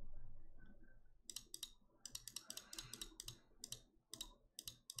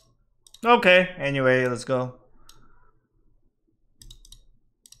 Okay, anyway, let's go.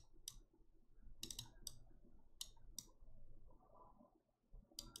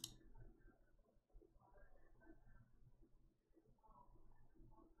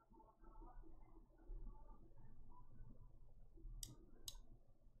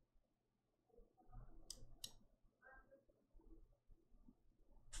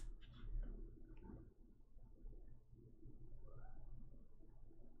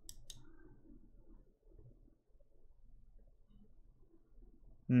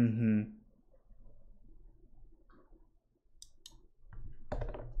 Mm-hmm.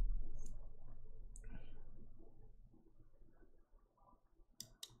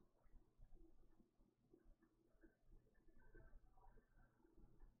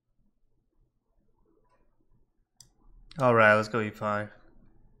 Alright, let's go e5.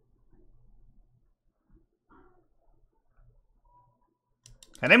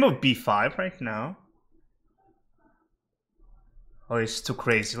 Can I move b5 right now? Oh, it's too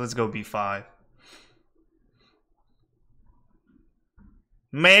crazy. Let's go b5.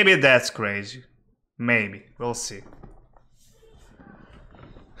 Maybe that's crazy. Maybe. We'll see.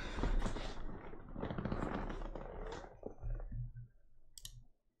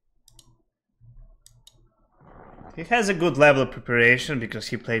 He has a good level of preparation because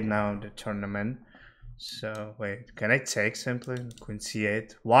he played now in the tournament. So, wait. Can I take simply? Queen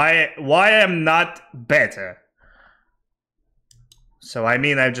c8. Why I'm not better? So, I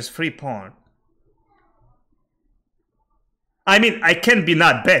mean, I just free pawn. I mean, I can be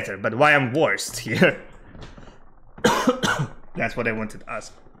not better, but why I'm worst here? That's what I wanted to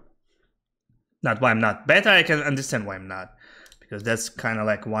ask. Not why I'm not better, I can understand why I'm not. Because that's kind of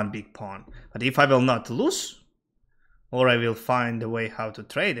like one big pawn. But if I will not lose, or I will find a way how to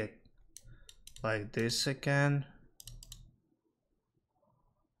trade it. Like this again.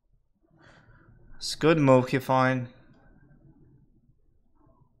 It's good move, he find.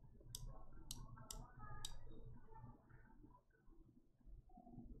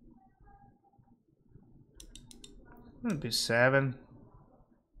 b7.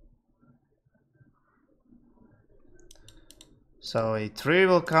 So a3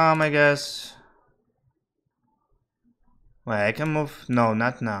 will come, I guess. Wait, I can move. No,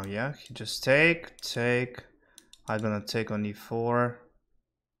 not now. Yeah, he just take. I'm gonna take on e4.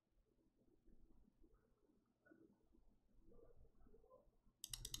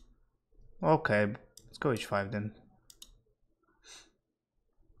 Okay, let's go h5 then.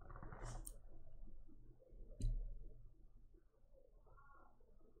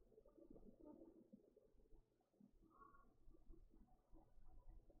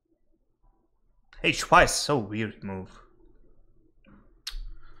 h5 is so weird move.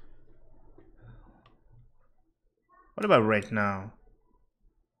 What about right now?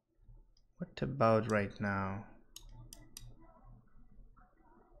 What about right now?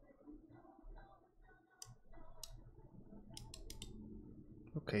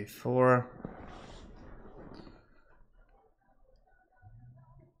 Okay, 4.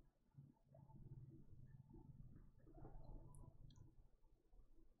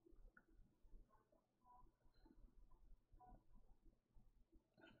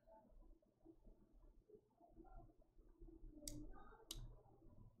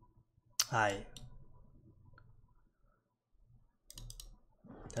 Hi.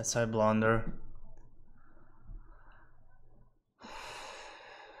 That's a blunder.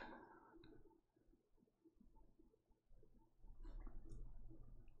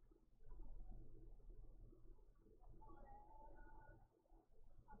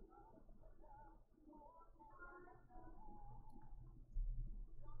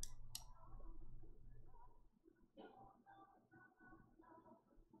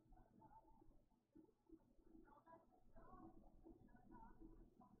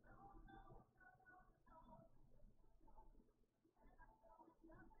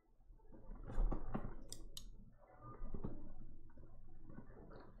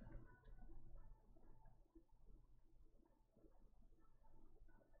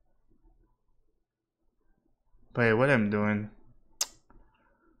 Wait, what I'm doing?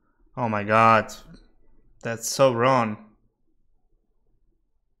 Oh my god. That's so wrong.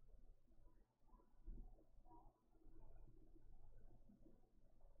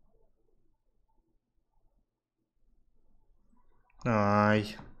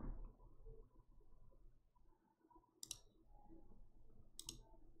 I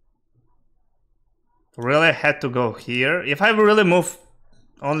really had to go here. If I really move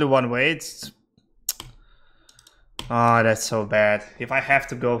only one way, it's... Oh, that's so bad. If I have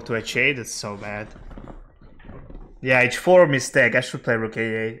to go to h8, it's so bad. Yeah, h4 mistake. I should play rook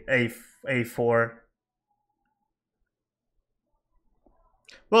a8, a4.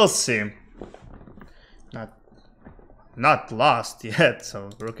 We'll see. Not lost yet, so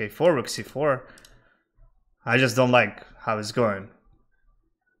rook a4, rook c4. I just don't like how it's going.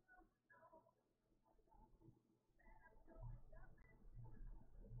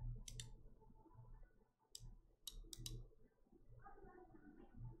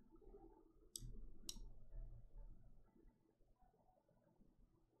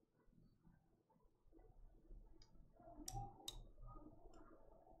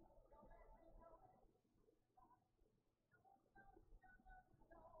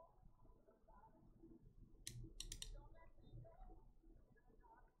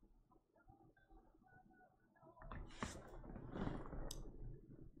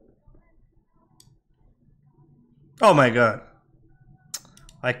 Oh my god.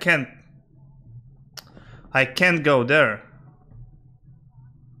 I can't go there.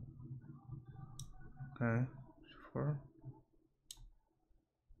 Okay. Four.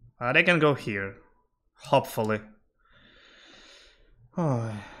 They can go here. Hopefully.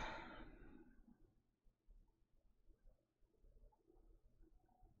 Oh.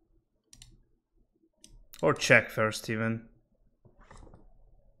 Or check first even.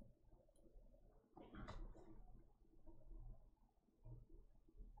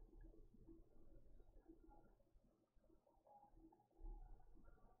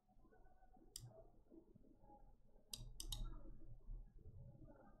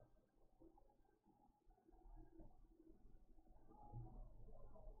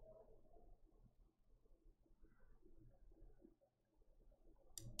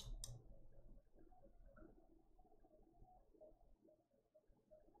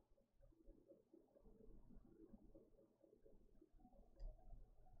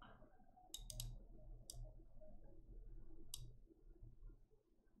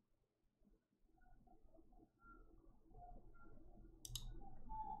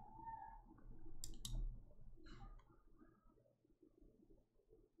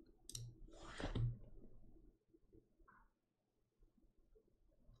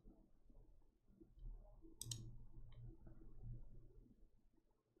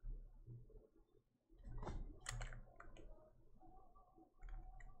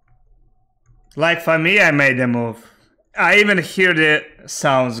 Like for me, I made the move. I even hear the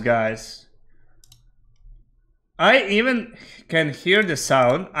sounds, guys. I even can hear the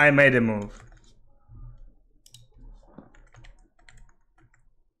sound. I made a move.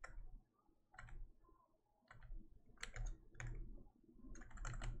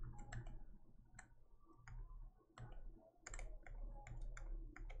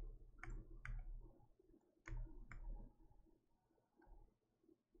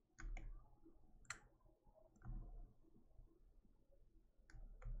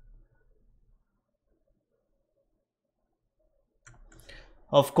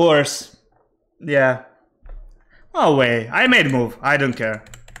 Of course. Yeah. Oh wait, I made a move. I don't care.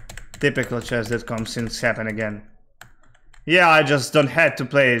 Typical chess.com things happen again. Yeah, I just don't have to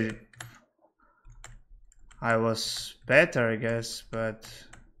play. I was better, I guess, but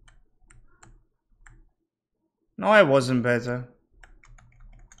no, I wasn't better.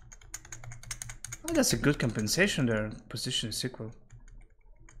 Oh, that's a good compensation there. Position is equal.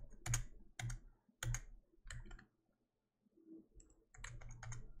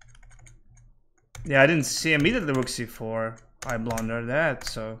 Yeah, I didn't see immediately rook c4. I blundered that,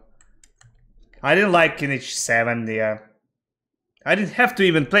 so I didn't like king h7. Yeah, I didn't have to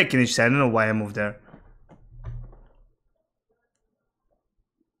even play king h7. I don't know why I moved there.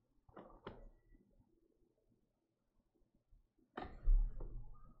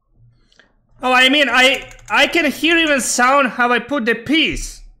 Oh, I mean, I can hear even sound how I put the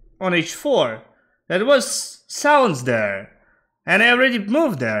piece on h4. That was sounds there, and I already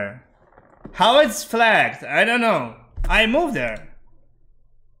moved there. How it's flagged, I don't know. I moved there.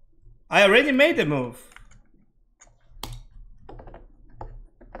 I already made the move.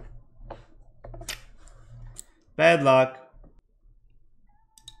 Bad luck.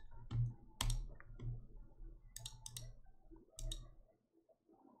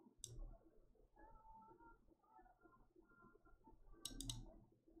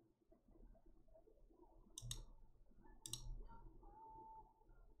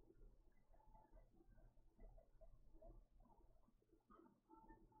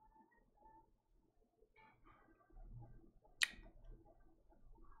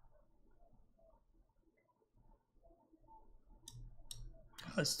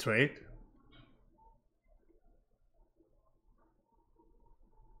 Straight.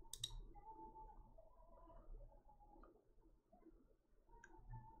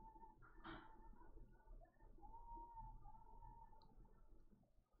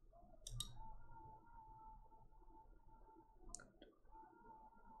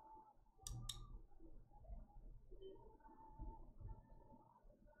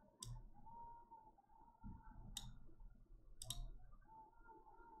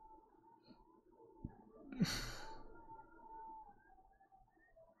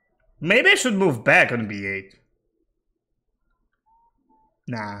 Maybe I should move back on b8.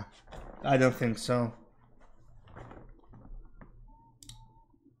 Nah, I don't think so.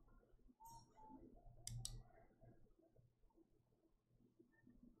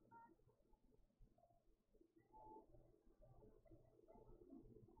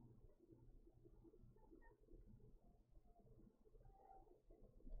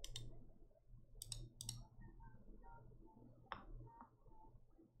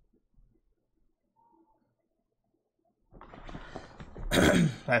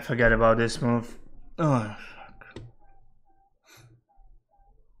 I forget about this move. Oh, fuck.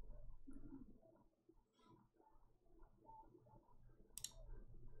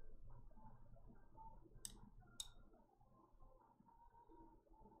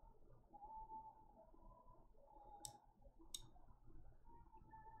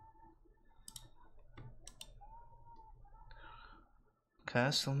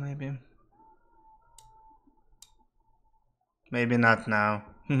 Castle, maybe? Maybe not now.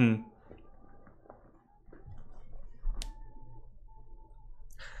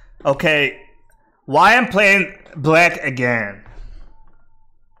 Okay, why I'm playing black again?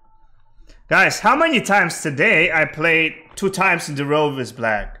 Guys, how many times today I played 2 times in a row with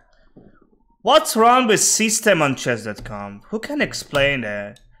black? What's wrong with system on chess.com? Who can explain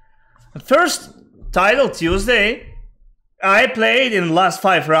that? First title Tuesday, I played in the last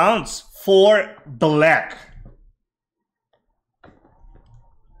 5 rounds for black.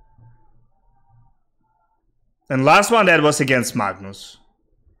 And last one that was against Magnus,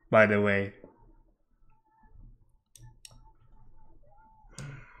 by the way.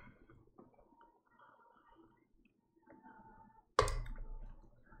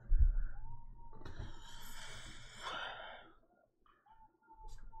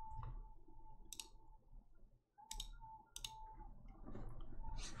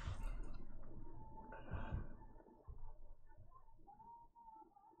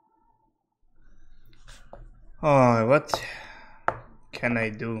 Oh, what can I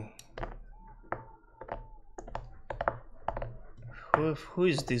do? Who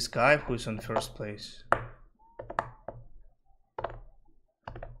is this guy who's in first place?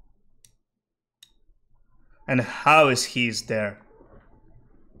 And how is he there?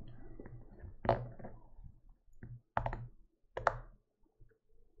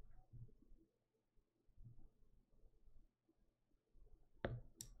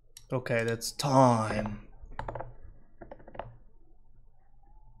 Okay, that's time.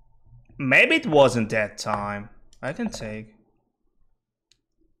 Maybe it wasn't that time. I can take.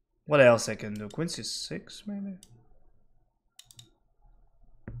 What else I can do? Queen c6 maybe?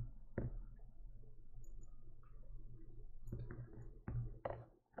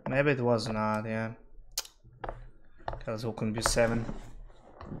 Maybe it was not, yeah. Because rook on b7.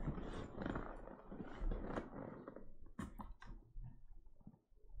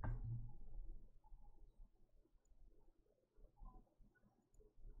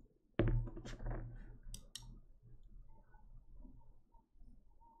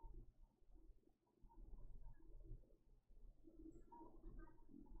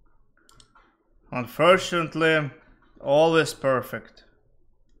 Unfortunately, always perfect.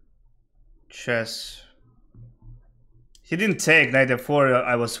 Chess. He didn't take knight f4,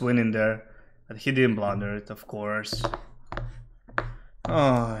 I was winning there. But he didn't blunder it, of course.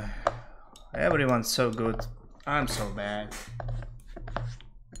 Oh, everyone's so good. I'm so bad.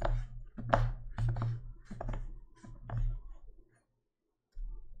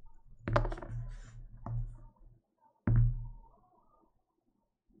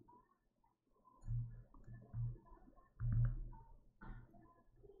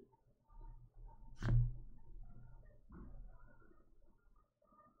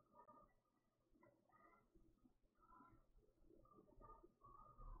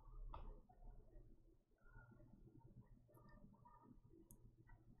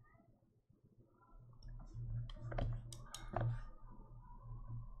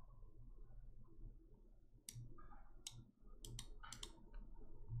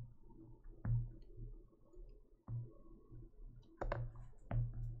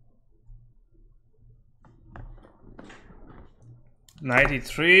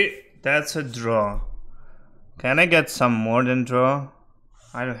 '93, that's a draw. Can I get some more than draw?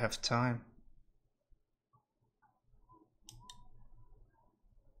 I don't have time.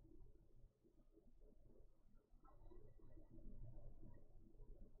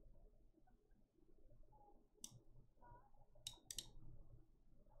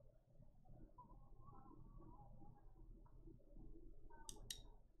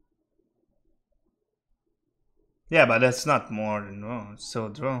 Yeah, but that's not more than draw, it's still a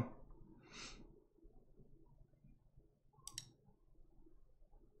draw.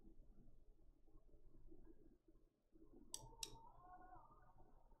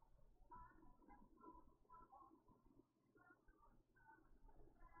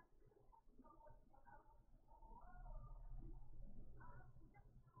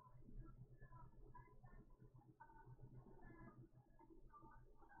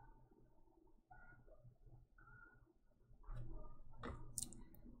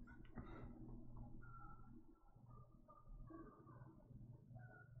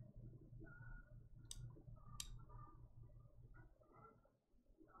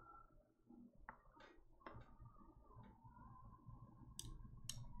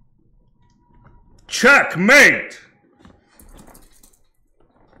 Checkmate!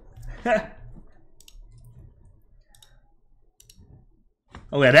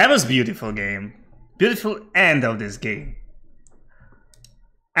 Oh yeah, that was beautiful game. Beautiful end of this game.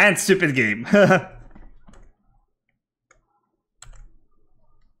 And stupid game.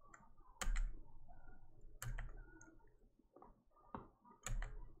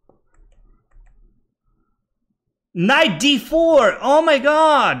 Knight d4! Oh my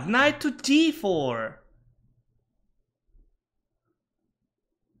god! Knight to d4!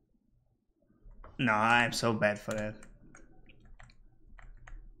 No, I'm so bad for that.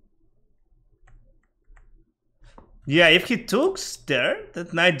 Yeah, if he took there,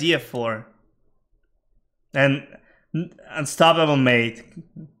 that knight df4. And unstoppable mate.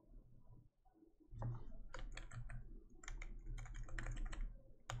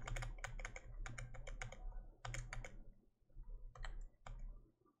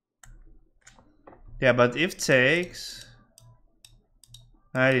 Yeah, but if takes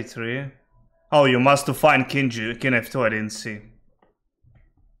 93. Oh, you must to find king f2, I didn't see.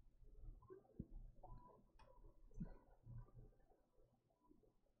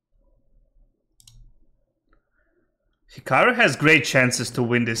 Hikaru has great chances to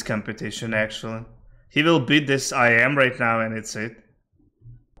win this competition, actually. He will beat this IM right now and it's it.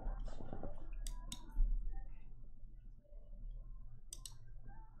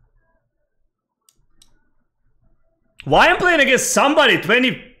 Why I'm playing against somebody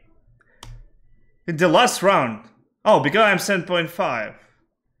 20 in the last round? Oh, because I'm 7.5.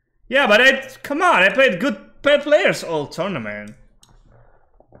 Yeah, but come on, I played good players all tournament.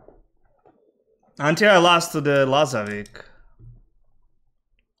 Until I lost to the Lazovic.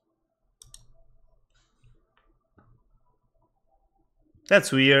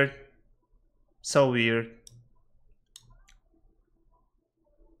 That's weird. So weird.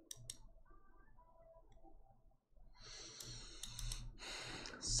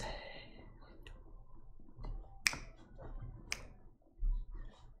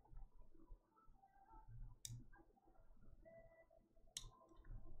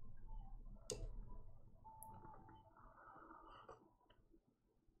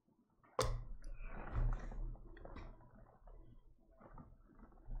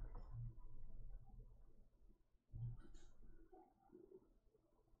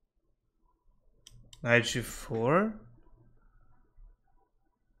 Knight g4.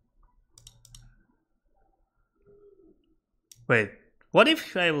 Wait, what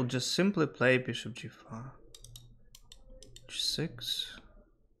if I will just simply play bishop g5? g6,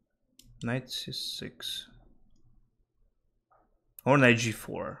 knight c6, or knight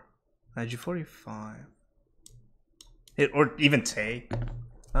g4, knight g4 e5, or even take.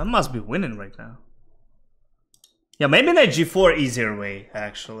 I must be winning right now. Yeah, maybe knight g4 easier way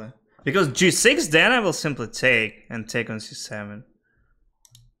actually. Because g6, then I will simply take and take on c7.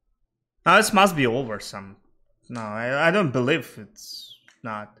 Now this must be over some. No, I don't believe it's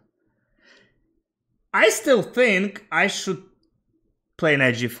not. I still think I should play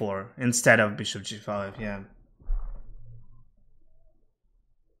knight g4 instead of bishop g5, yeah.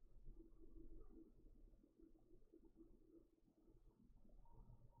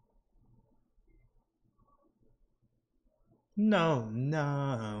 No,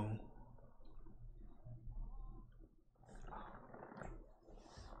 no.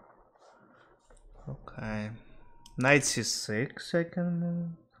 Okay. Knight c6 I can move.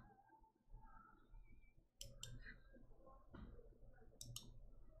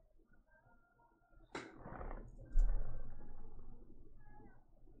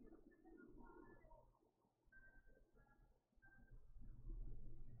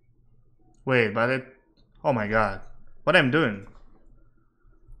 Wait, but it... Oh my god. What I'm doing?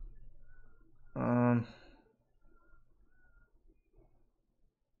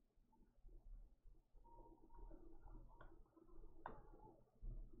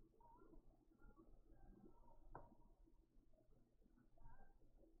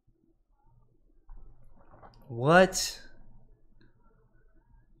 What?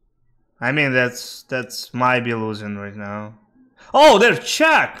 I mean, that's might be losing right now. Oh, they're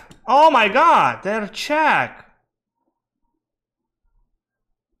check! Oh my god, they're check!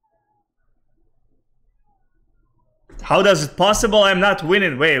 How does it possible I'm not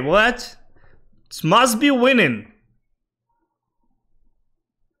winning? Wait, what? It must be winning.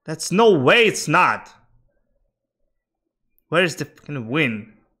 That's no way it's not. Where is the fucking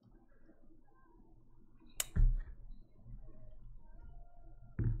win?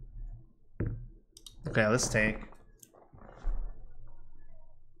 Okay, let's take.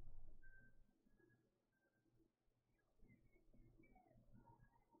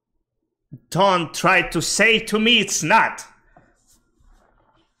 don't try to say to me it's not.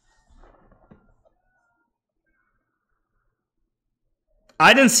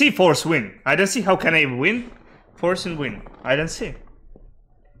 I don't see force win. I don't see how can I win, force and win. I don't see.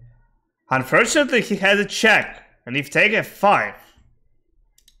 Unfortunately, he has a check. And if take f5.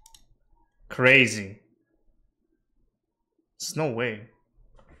 Crazy. There's no way.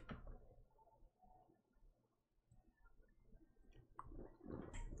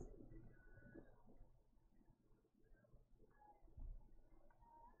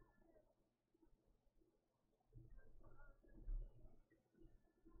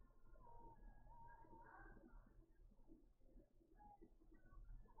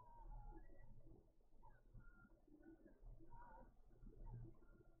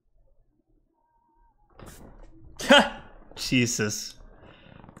 Jesus.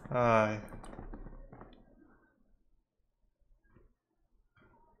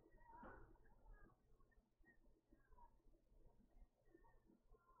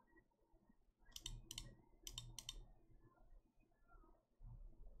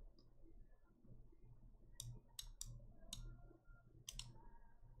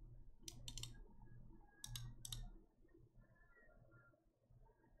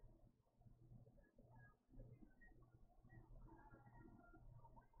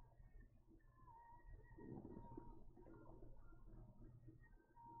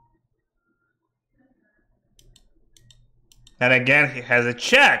 And again, he has a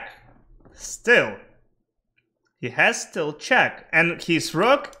check. Still. He has still check. And his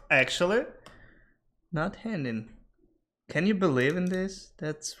rook, actually, not handing. Can you believe in this?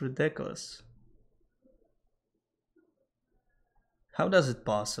 That's ridiculous. How does it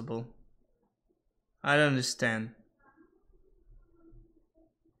possible? I don't understand.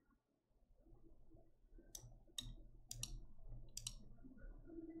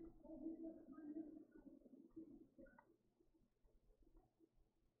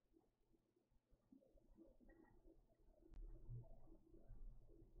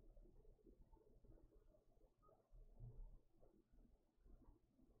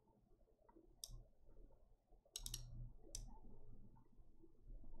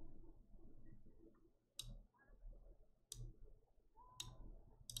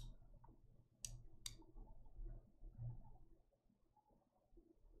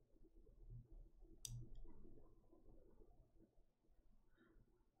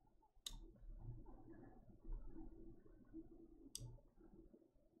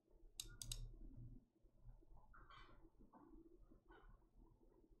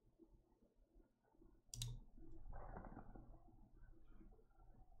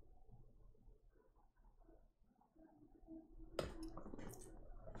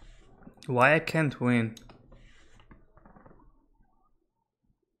 Why I can't win?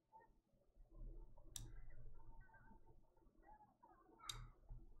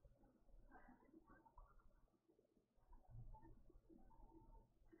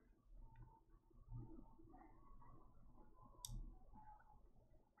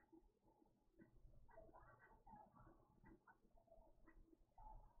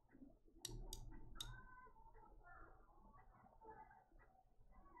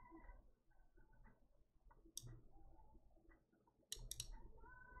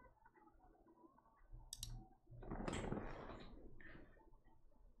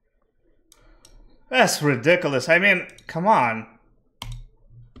 That's ridiculous. I mean, come on.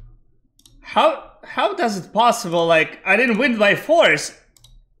 How does it possible? Like, I didn't win by force.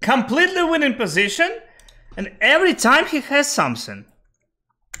 Completely winning position. And every time he has something.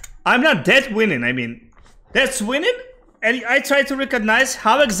 I'm not that winning. I mean, that's winning. And I try to recognize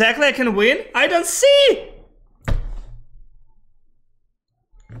how exactly I can win. I don't see.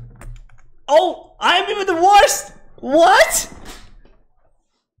 Oh, I'm even the worst. What?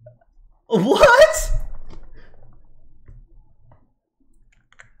 What?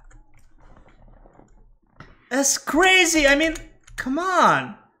 That's crazy. I mean, come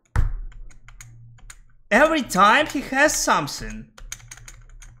on. Every time he has something.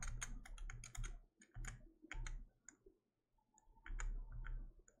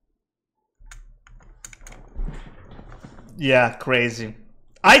 Yeah, crazy.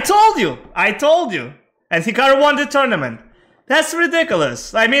 I told you. And Hikaru won the tournament. That's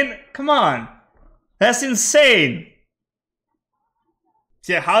ridiculous. I mean, come on. That's insane.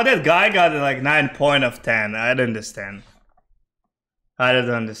 Yeah, how that guy got like 9 point of 10. I don't understand. I don't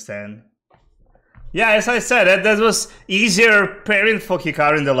understand. Yeah, as I said, that was easier pairing for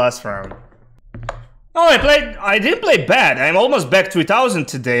Hikaru in the last round. Oh, I didn't play bad. I'm almost back 3000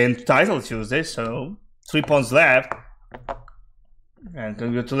 today in Title Tuesday, so 3 points left. And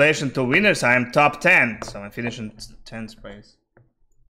congratulations to winners, I am top 10, so I finished in 10th place.